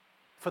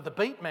for the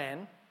beat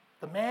man,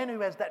 the man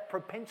who has that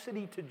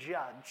propensity to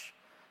judge,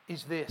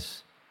 is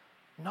this.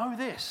 Know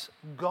this,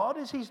 God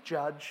is his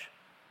judge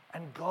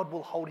and God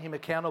will hold him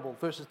accountable.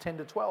 Verses 10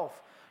 to 12.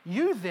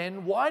 You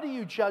then, why do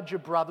you judge your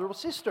brother or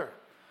sister?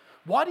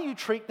 Why do you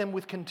treat them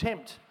with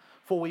contempt?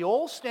 For we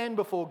all stand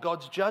before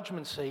God's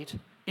judgment seat.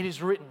 It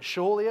is written,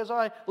 surely as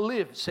I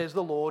live, says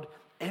the Lord,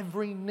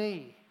 every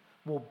knee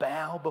will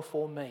bow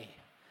before me.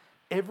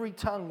 Every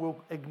tongue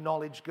will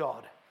acknowledge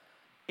God.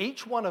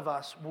 Each one of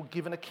us will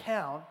give an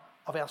account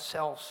of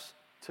ourselves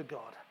to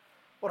God.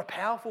 What a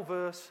powerful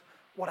verse.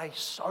 What a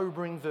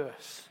sobering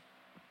verse.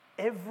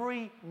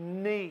 Every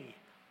knee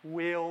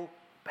will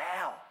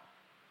bow.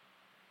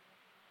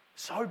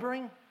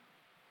 Sobering,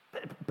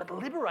 but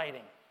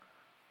liberating.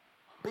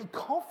 Be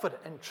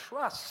confident and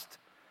trust.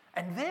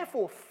 And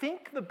therefore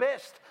think the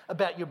best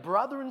about your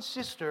brother and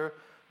sister,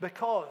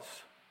 because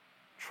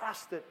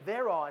trust that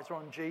their eyes are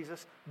on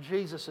Jesus.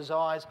 Jesus'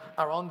 eyes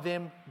are on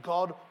them.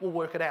 God will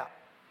work it out.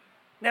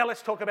 Now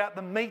let's talk about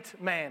the meat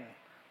man,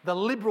 the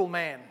liberal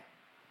man.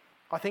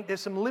 I think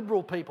there's some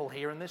liberal people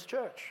here in this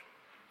church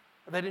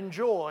that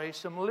enjoy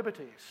some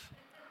liberties,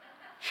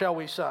 shall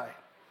we say.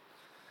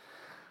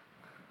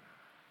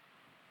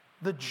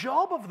 The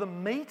job of the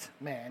meat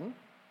man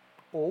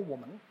or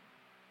woman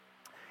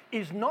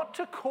is not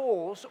to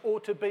cause or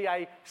to be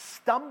a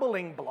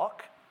stumbling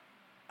block,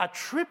 a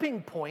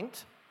tripping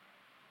point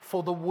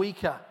for the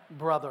weaker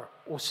brother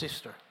or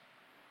sister.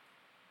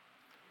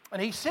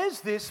 And he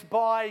says this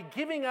by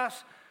giving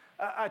us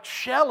a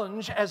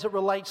challenge as it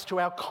relates to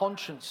our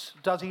conscience,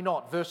 does he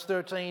not? Verse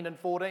 13 and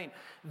 14.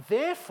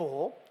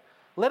 Therefore,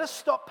 let us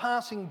stop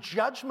passing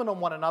judgment on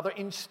one another.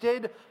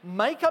 Instead,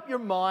 make up your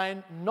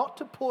mind not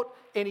to put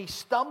any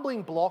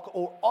stumbling block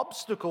or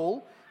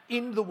obstacle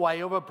in the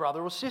way of a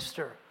brother or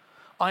sister.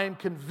 I am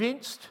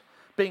convinced,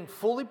 being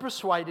fully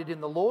persuaded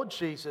in the Lord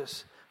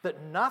Jesus,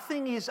 that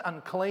nothing is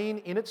unclean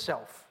in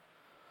itself.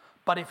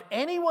 But if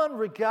anyone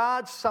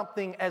regards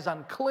something as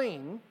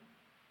unclean,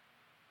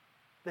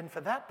 then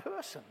for that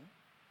person,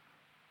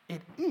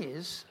 it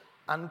is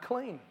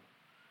unclean.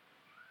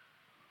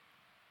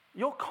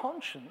 Your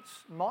conscience,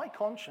 my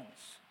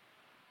conscience,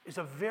 is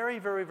a very,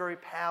 very, very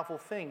powerful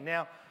thing.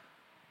 Now,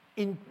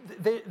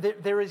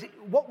 there is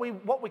what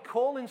we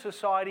call in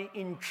society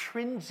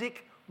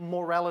intrinsic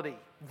morality.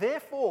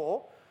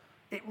 Therefore,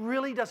 it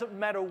really doesn't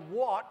matter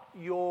what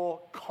your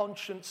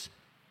conscience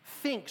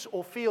thinks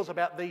or feels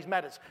about these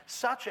matters,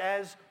 such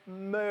as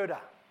murder,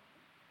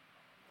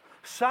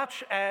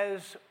 such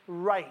as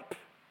rape,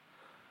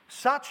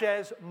 such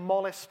as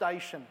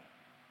molestation,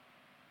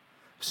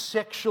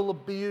 sexual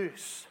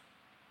abuse,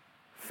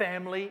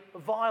 family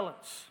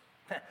violence.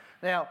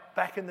 Now,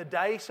 back in the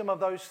day, some of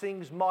those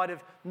things might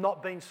have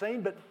not been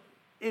seen, but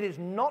it is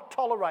not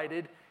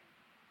tolerated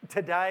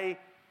today,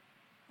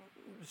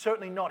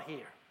 certainly not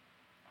here.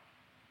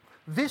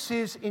 This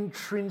is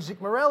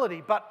intrinsic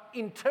morality, but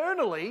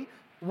internally,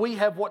 we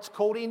have what's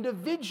called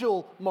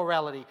individual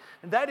morality.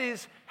 And that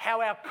is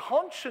how our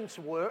conscience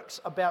works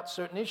about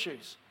certain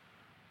issues.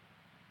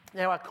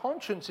 Now, our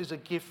conscience is a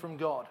gift from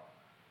God.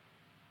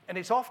 And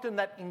it's often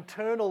that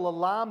internal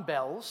alarm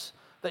bells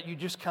that you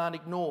just can't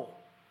ignore.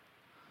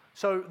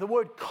 So the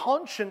word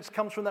conscience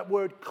comes from that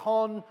word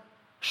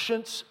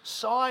conscience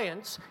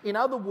science. In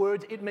other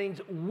words, it means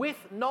with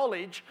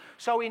knowledge.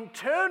 So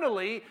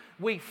internally,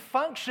 we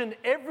function,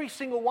 every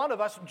single one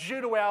of us,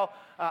 due to our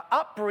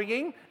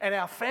upbringing and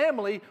our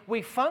family,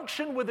 we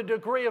function with a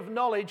degree of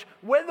knowledge,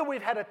 whether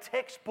we've had a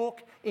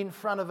textbook in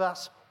front of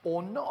us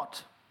or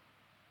not.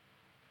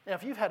 Now,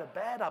 if you've had a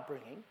bad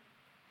upbringing,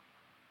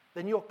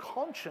 then your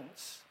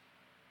conscience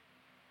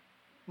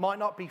might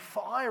not be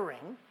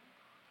firing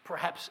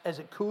perhaps as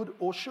it could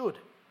or should.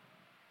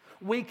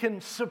 We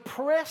can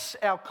suppress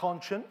our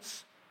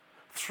conscience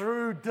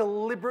through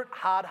deliberate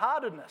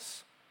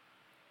hard-heartedness.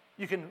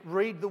 You can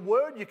read the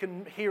word, you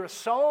can hear a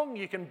song,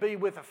 you can be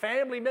with a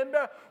family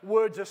member,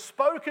 words are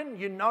spoken,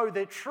 you know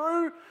they're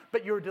true,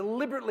 but you're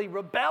deliberately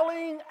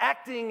rebelling,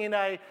 acting in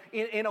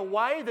a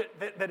way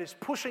that is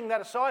pushing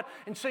that aside,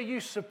 and so you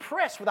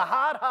suppress with a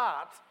hard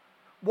heart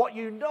what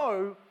you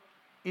know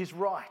is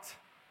right.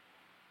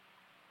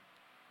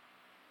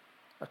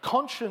 A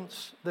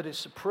conscience that is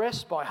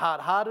suppressed by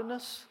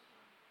hard-heartedness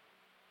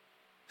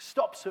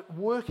stops it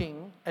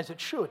working as it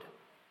should.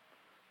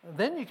 And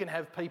then you can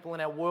have people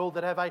in our world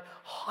that have a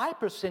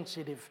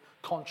hypersensitive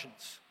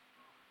conscience.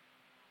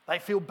 They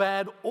feel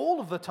bad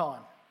all of the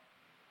time.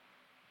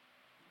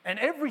 And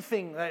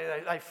everything,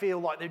 they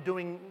feel like they're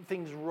doing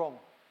things wrong.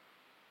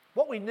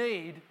 What we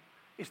need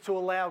is to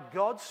allow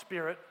God's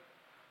Spirit,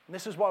 and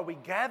this is why we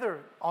gather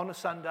on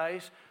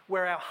Sundays,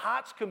 where our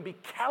hearts can be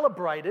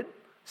calibrated,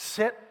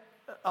 set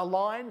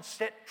aligned,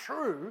 set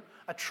true,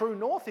 a true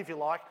north, if you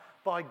like,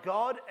 by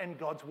God and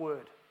God's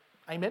Word.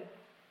 Amen?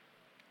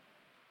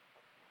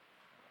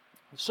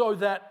 So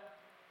that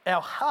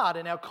our heart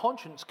and our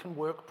conscience can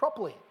work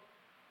properly.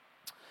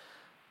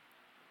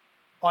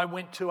 I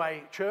went to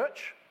a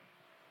church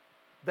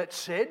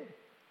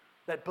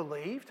that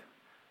believed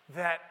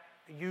that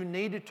you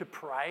needed to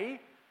pray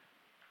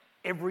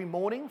every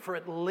morning for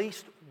at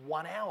least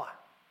 1 hour.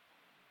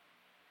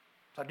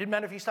 So it didn't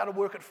matter if you started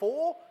work at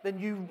 4, then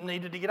you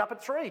needed to get up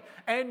at 3.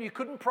 And you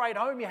couldn't pray at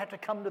home, you had to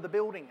come to the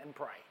building and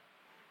pray.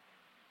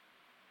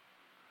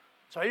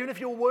 So even if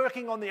you were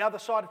working on the other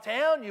side of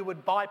town, you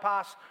would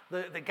bypass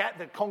the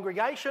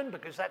congregation,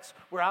 because that's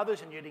where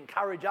others, and you'd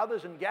encourage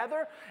others and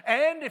gather.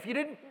 And if you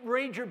didn't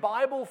read your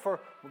Bible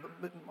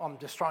I'm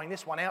just throwing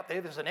this one out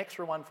there, there's an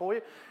extra one for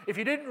you. If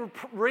you didn't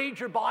read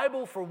your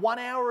Bible for 1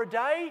 hour a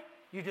day,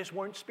 you just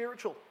weren't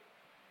spiritual.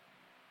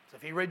 So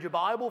if you read your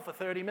Bible for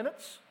 30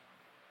 minutes,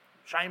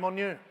 shame on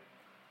you.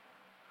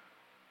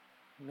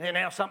 And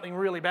now something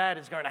really bad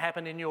is going to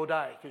happen in your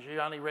day because you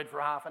only read for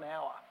half an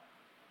hour.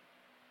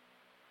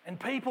 And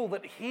people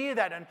that hear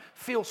that and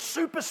feel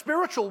super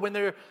spiritual when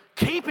they're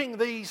keeping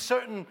these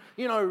certain,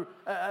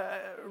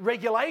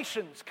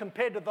 regulations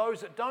compared to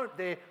those that don't,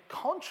 their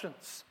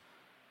conscience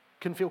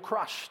can feel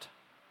crushed.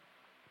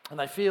 And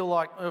they feel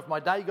like, if my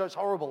day goes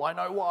horrible, I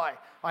know why.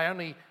 I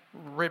only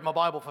read my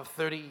Bible for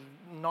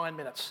 39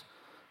 minutes.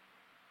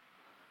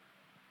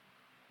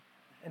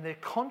 And their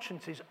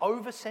conscience is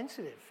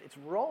oversensitive. It's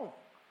wrong.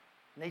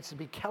 It needs to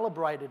be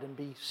calibrated and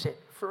be set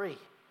free.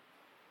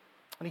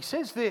 And he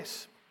says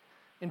this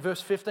in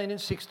verse 15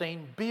 and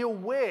 16, be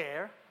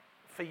aware,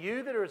 for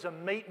you that are as a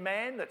meat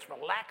man that's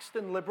relaxed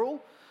and liberal,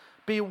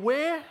 be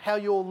aware how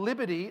your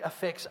liberty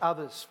affects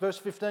others. Verse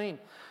 15,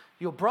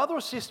 your brother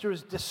or sister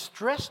is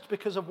distressed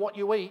because of what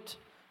you eat,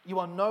 you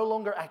are no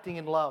longer acting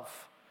in love.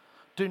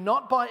 Do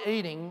not by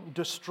eating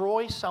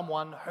destroy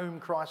someone whom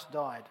Christ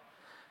died.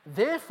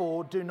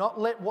 Therefore, do not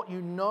let what you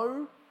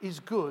know is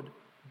good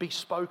be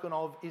spoken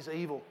of as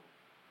evil.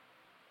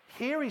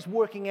 Here he's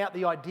working out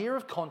the idea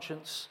of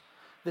conscience,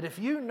 that if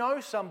you know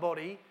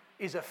somebody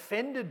is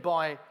offended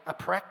by a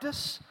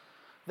practice,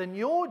 then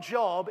your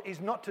job is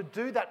not to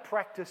do that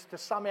practice to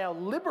somehow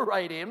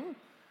liberate him.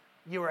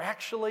 You're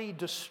actually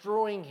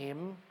destroying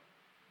him.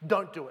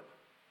 Don't do it.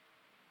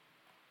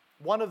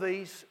 One of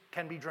these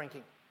can be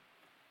drinking.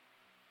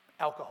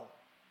 Alcohol.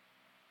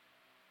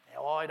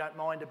 Now, I don't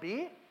mind a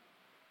beer.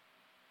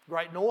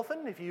 Great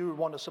Northern, if you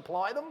want to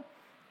supply them.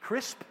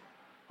 Crisp.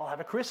 I'll have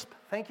a crisp,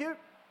 thank you.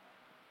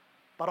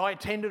 But I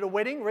attended a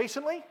wedding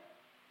recently.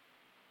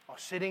 I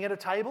was sitting at a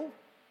table.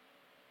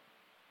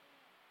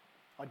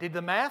 I did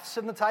the maths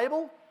in the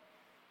table.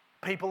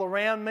 People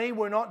around me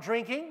were not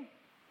drinking.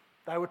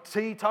 They were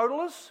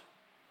teetotalers.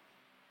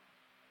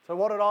 So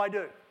what did I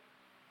do?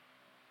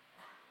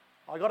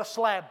 I got a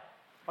slab.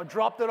 I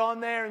dropped it on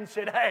there and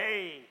said,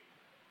 hey,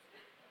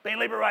 be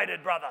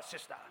liberated, brother,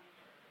 sister.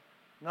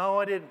 No,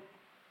 I didn't.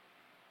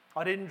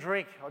 I didn't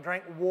drink. I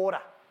drank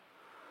water.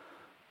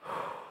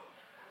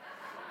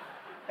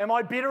 Am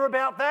I bitter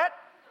about that?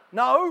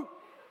 No.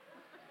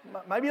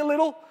 Maybe a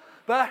little,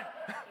 but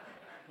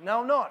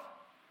no, I'm not.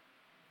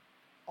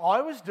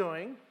 I was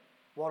doing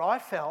what I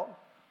felt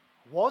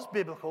was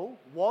biblical,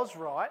 was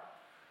right.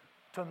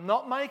 to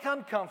not make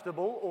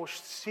uncomfortable or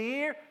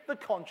sear the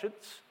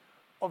conscience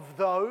of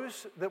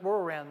those that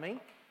were around me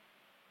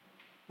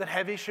that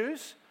have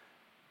issues,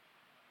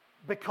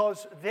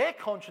 because their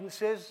conscience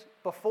says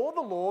before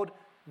the Lord,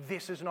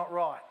 this is not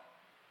right.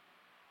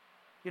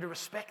 You're to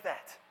respect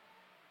that.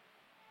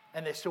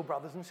 And they're still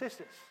brothers and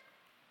sisters.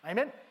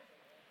 Amen?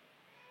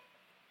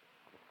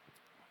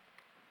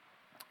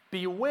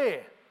 Be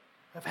aware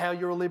of how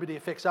your liberty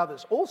affects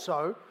others.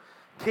 Also,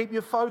 keep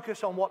your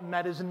focus on what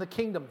matters in the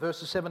kingdom.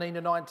 Verses 17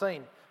 to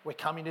 19. We're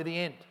coming to the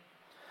end.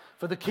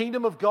 For the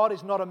kingdom of God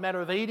is not a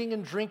matter of eating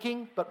and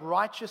drinking, but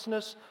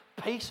righteousness,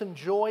 peace and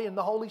joy in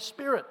the Holy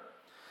Spirit.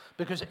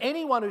 Because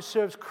anyone who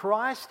serves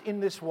Christ in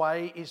this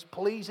way is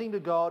pleasing to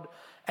God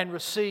and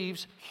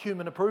receives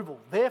human approval.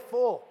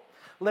 Therefore,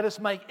 let us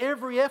make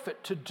every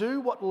effort to do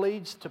what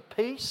leads to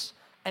peace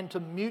and to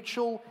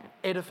mutual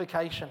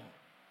edification.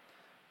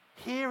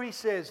 Here he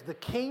says, the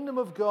kingdom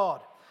of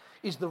God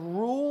is the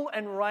rule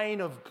and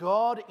reign of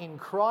God in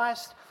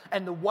Christ.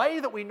 And the way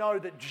that we know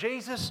that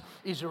Jesus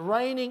is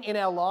reigning in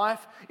our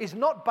life is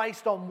not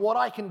based on what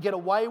I can get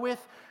away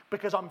with,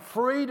 because I'm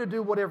free to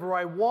do whatever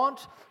I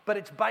want, but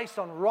it's based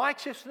on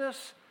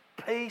righteousness,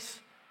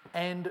 peace,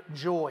 and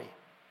joy.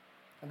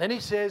 And then he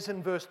says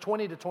in verse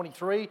 20 to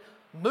 23,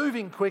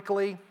 moving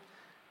quickly,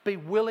 be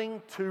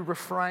willing to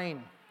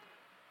refrain.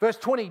 Verse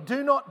 20,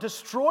 do not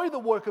destroy the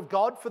work of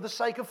God for the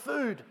sake of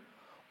food.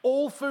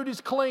 All food is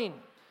clean,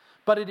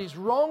 but it is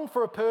wrong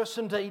for a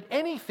person to eat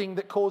anything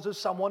that causes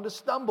someone to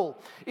stumble.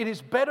 It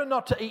is better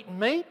not to eat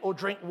meat or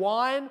drink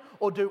wine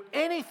or do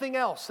anything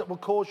else that will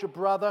cause your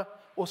brother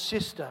or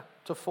sister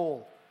to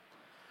fall.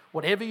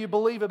 Whatever you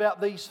believe about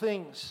these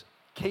things,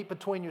 keep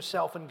between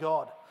yourself and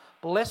God.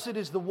 Blessed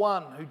is the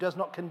one who does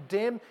not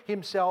condemn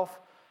himself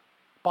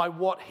by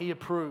what he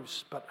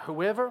approves, but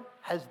whoever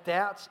has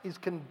doubts is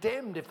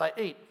condemned if they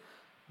eat,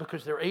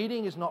 because their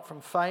eating is not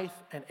from faith,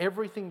 and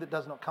everything that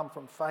does not come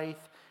from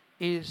faith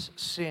is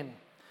sin.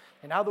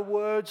 In other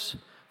words,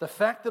 the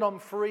fact that I'm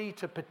free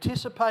to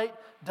participate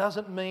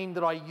doesn't mean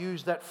that I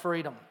use that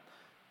freedom.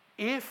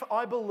 If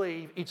I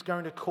believe it's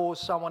going to cause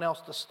someone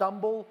else to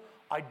stumble,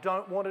 I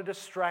don't want to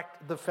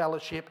distract the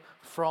fellowship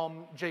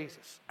from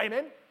Jesus.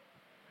 Amen?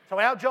 So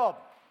our job,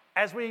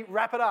 as we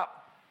wrap it up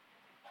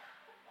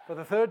for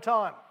the third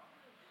time,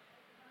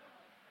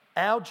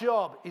 our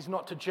job is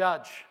not to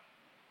judge.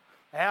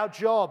 Our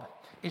job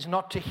is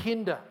not to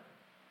hinder.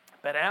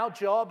 But our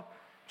job,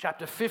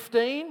 chapter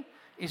 15,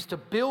 is to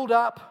build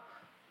up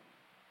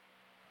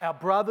our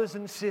brothers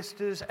and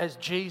sisters as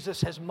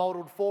Jesus has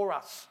modeled for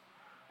us.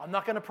 I'm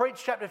not going to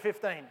preach chapter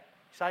 15.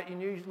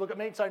 You look at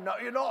me and say, no,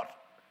 you're not.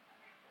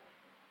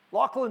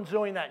 Lachlan's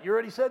doing that. You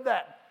already said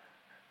that.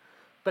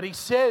 But he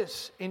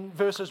says in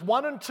verses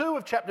 1 and 2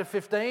 of chapter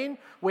 15,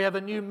 we have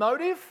a new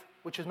motive,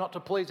 which is not to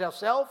please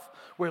ourselves.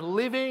 We're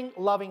living,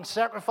 loving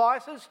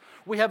sacrifices.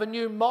 We have a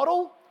new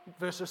model,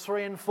 verses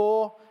 3 and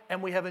 4,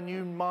 and we have a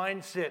new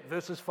mindset,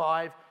 verses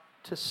 5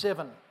 to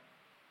 7.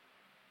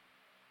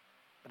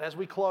 But as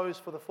we close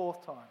for the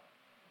fourth time,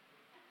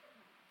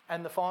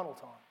 and the final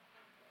time,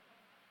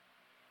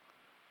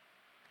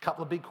 a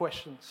couple of big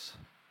questions.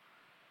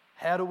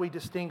 How do we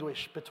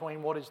distinguish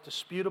between what is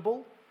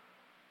disputable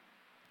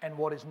and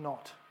what is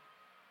not?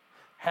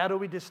 How do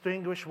we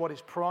distinguish what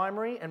is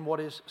primary and what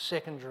is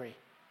secondary?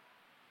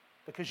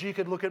 Because you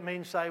could look at me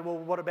and say, well,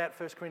 what about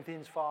 1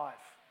 Corinthians 5?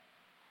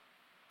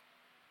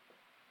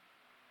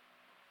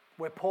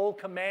 Where Paul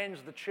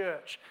commands the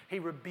church, he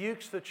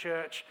rebukes the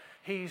church,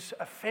 he's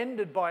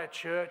offended by a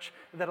church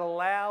that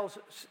allows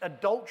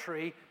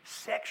adultery,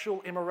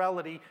 sexual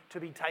immorality to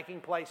be taking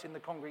place in the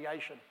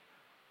congregation.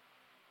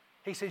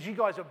 He says, you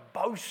guys are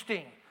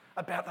boasting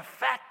about the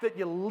fact that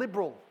you're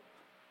liberal.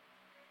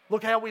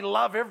 Look how we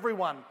love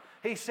everyone.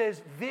 He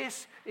says,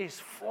 this is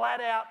flat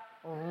out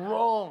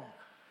wrong.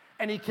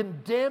 And he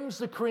condemns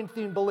the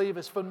Corinthian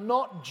believers for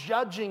not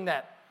judging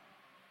that.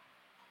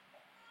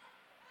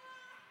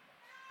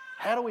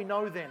 How do we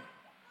know then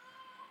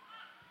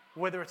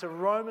whether it's a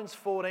Romans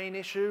 14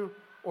 issue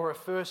or a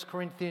 1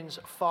 Corinthians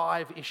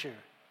 5 issue?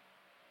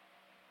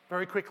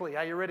 Very quickly,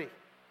 are you ready?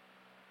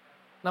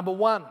 Number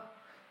one,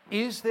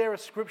 is there a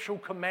scriptural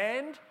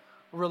command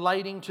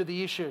relating to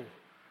the issue?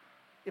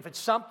 If it's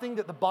something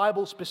that the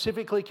Bible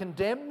specifically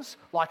condemns,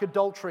 like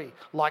adultery,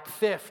 like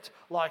theft,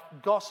 like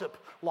gossip,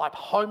 like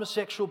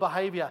homosexual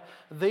behavior,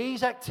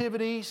 these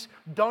activities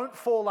don't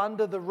fall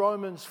under the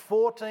Romans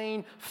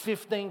 14,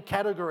 15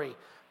 category.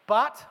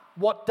 But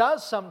what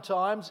does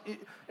sometimes,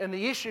 and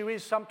the issue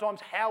is sometimes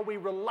how we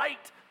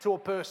relate to a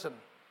person.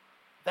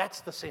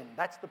 That's the sin.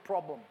 That's the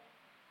problem.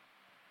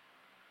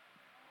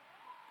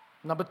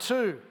 Number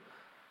two,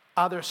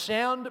 are there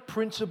sound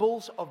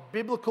principles of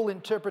biblical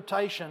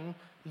interpretation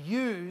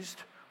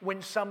used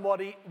when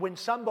somebody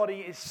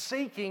is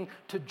seeking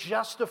to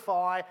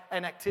justify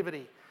an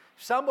activity?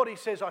 If somebody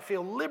says, I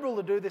feel liberal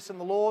to do this in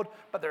the Lord,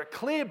 but there are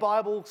clear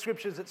Bible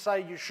scriptures that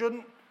say you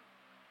shouldn't,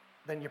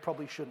 then you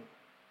probably shouldn't.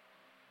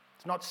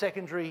 It's not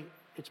secondary,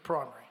 it's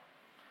primary.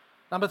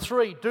 Number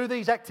 3, do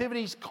these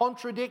activities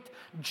contradict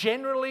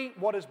generally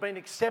what has been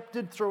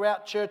accepted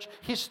throughout church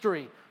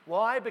history?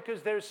 Why?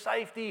 Because there is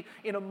safety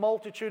in a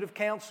multitude of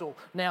counsel.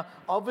 Now,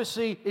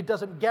 obviously, it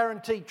doesn't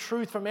guarantee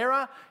truth from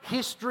error.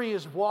 History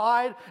is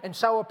wide, and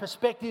so are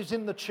perspectives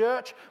in the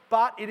church.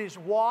 But it is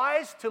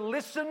wise to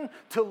listen,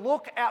 to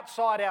look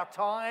outside our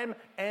time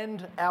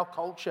and our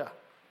culture.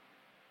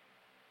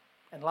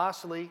 And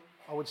lastly,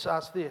 I would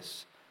ask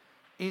this.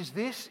 Is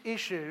this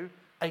issue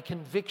a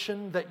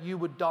conviction that you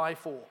would die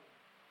for?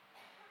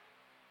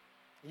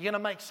 You're going to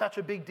make such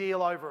a big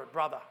deal over it,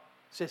 brother,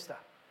 sister.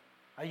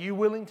 Are you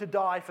willing to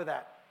die for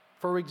that?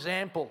 For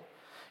example,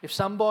 if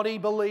somebody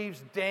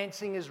believes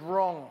dancing is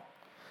wrong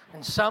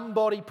and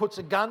somebody puts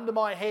a gun to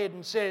my head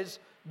and says,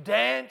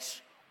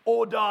 dance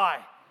or die,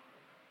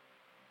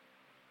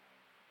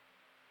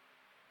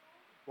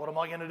 what am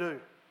I going to do?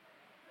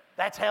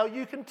 That's how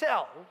you can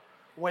tell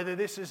whether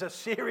this is a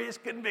serious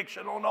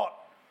conviction or not.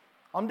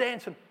 I'm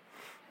dancing.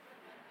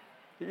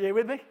 You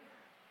with me?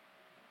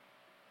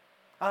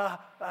 Yeah.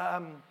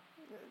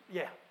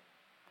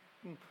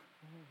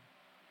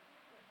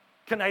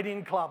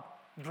 Canadian Club,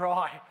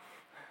 dry.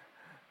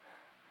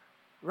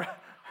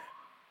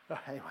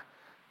 Anyway,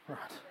 right.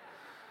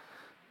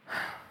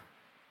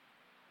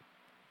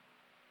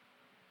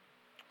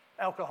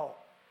 Alcohol.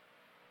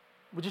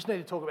 We just need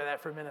to talk about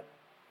that for a minute.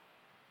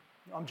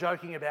 I'm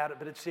joking about it,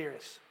 but it's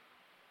serious.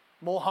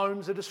 More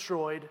homes are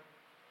destroyed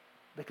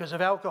because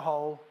of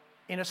alcohol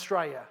in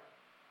Australia.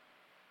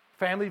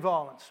 Family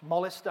violence,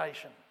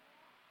 molestation,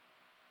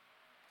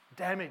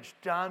 damage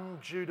done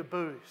due to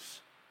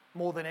booze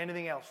more than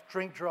anything else,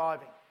 drink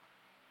driving.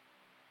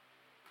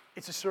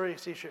 It's a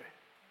serious issue.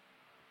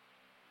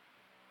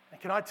 And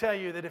can I tell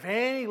you that if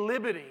any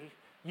liberty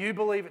you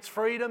believe it's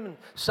freedom and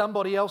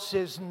somebody else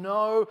says,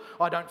 no,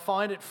 I don't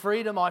find it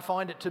freedom, I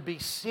find it to be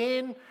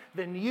sin,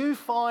 then you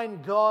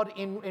find God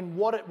in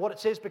what it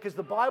says, because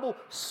the Bible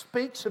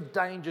speaks of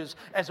dangers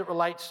as it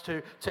relates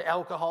to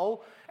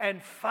alcohol. And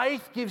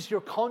faith gives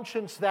your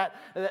conscience that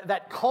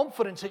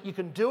confidence that you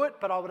can do it.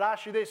 But I would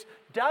ask you this,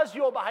 does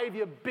your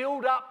behavior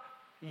build up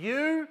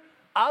you,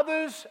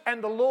 others,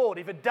 and the Lord?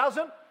 If it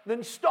doesn't,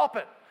 then stop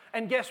it.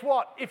 And guess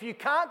what? If you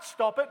can't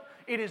stop it,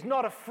 it is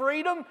not a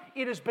freedom,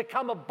 it has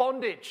become a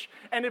bondage.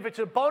 And if it's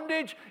a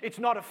bondage, it's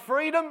not a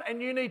freedom,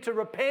 and you need to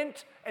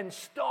repent and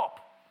stop.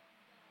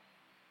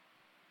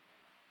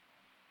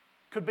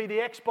 Could be the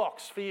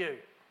Xbox for you,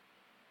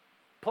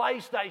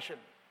 PlayStation.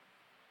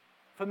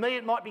 For me,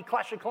 it might be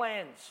Clash of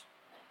Clans.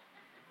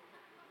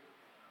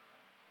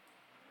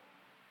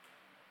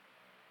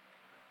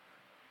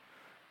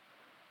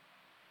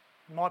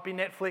 It might be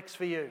Netflix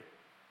for you.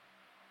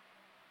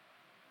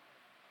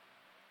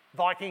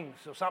 Vikings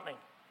or something.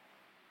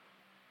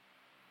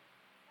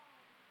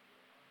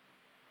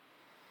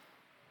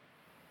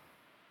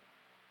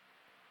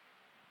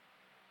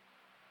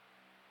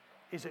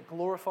 Is it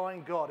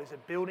glorifying God? Is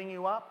it building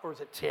you up, or is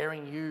it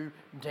tearing you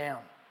down?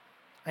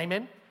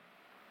 Amen?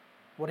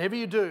 Whatever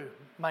you do,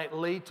 may it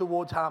lead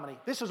towards harmony.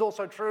 This is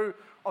also true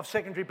of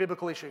secondary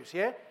biblical issues,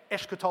 yeah?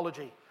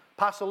 Eschatology.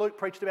 Pastor Luke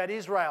preached about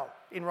Israel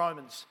in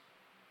Romans.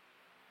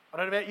 I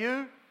don't know about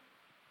you.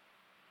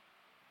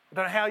 I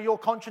don't know how your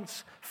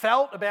conscience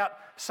felt about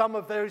some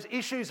of those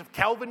issues of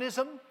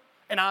Calvinism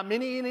and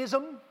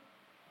Arminianism.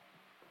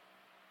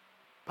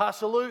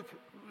 Pastor Luke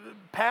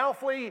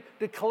powerfully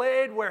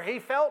declared where he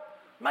felt.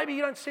 Maybe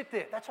you don't sit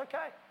there. That's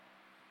okay.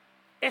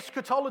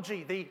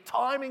 Eschatology, the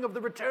timing of the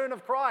return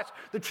of Christ,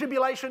 the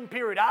tribulation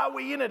period. Are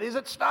we in it? Is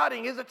it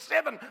starting? Is it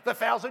 7? The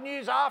 1,000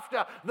 years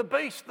after? The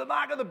beast, the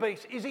mark of the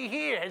beast. Is he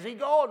here? Has he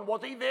gone?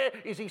 Was he there?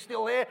 Is he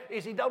still there?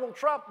 Is he Donald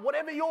Trump?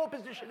 Whatever your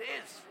position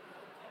is.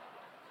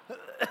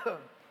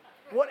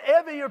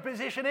 Whatever your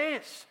position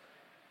is.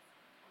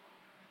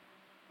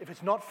 If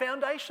it's not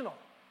foundational,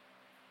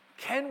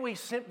 can we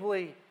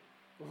simply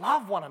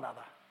love one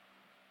another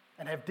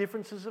and have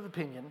differences of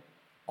opinion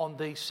on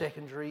these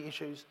secondary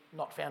issues,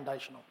 not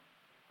foundational?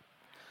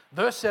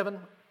 Verse 7,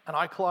 and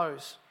I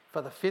close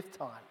for the 5th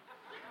time.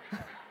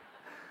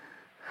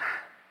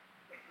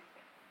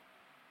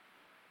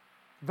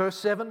 Verse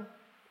 7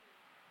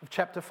 of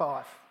chapter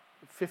 5,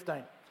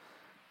 15.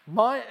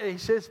 He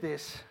says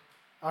this,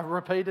 I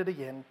repeat it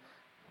again,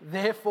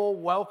 therefore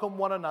welcome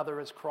one another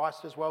as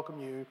Christ has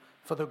welcomed you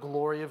for the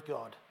glory of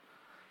God.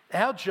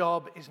 Our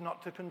job is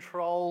not to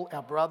control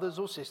our brothers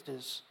or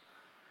sisters.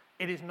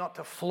 It is not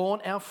to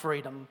flaunt our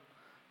freedom,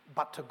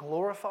 but to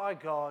glorify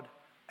God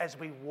as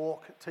we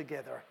walk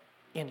together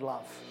in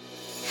love.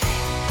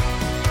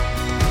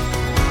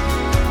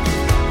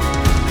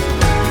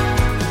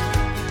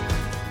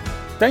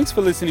 Thanks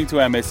for listening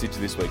to our message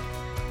this week.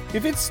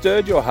 If it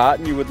stirred your heart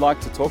and you would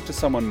like to talk to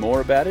someone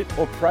more about it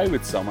or pray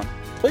with someone,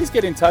 please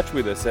get in touch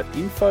with us at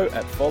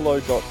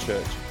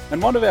info@follow.church,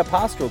 and one of our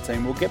pastoral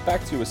team will get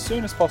back to you as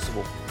soon as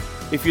possible.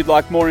 If you'd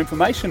like more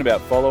information about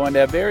Follow and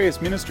our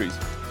various ministries,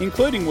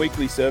 including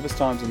weekly service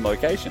times and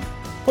location,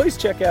 please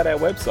check out our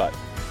website,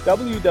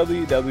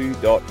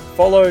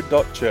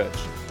 www.follow.church.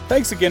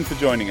 Thanks again for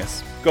joining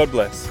us. God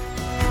bless.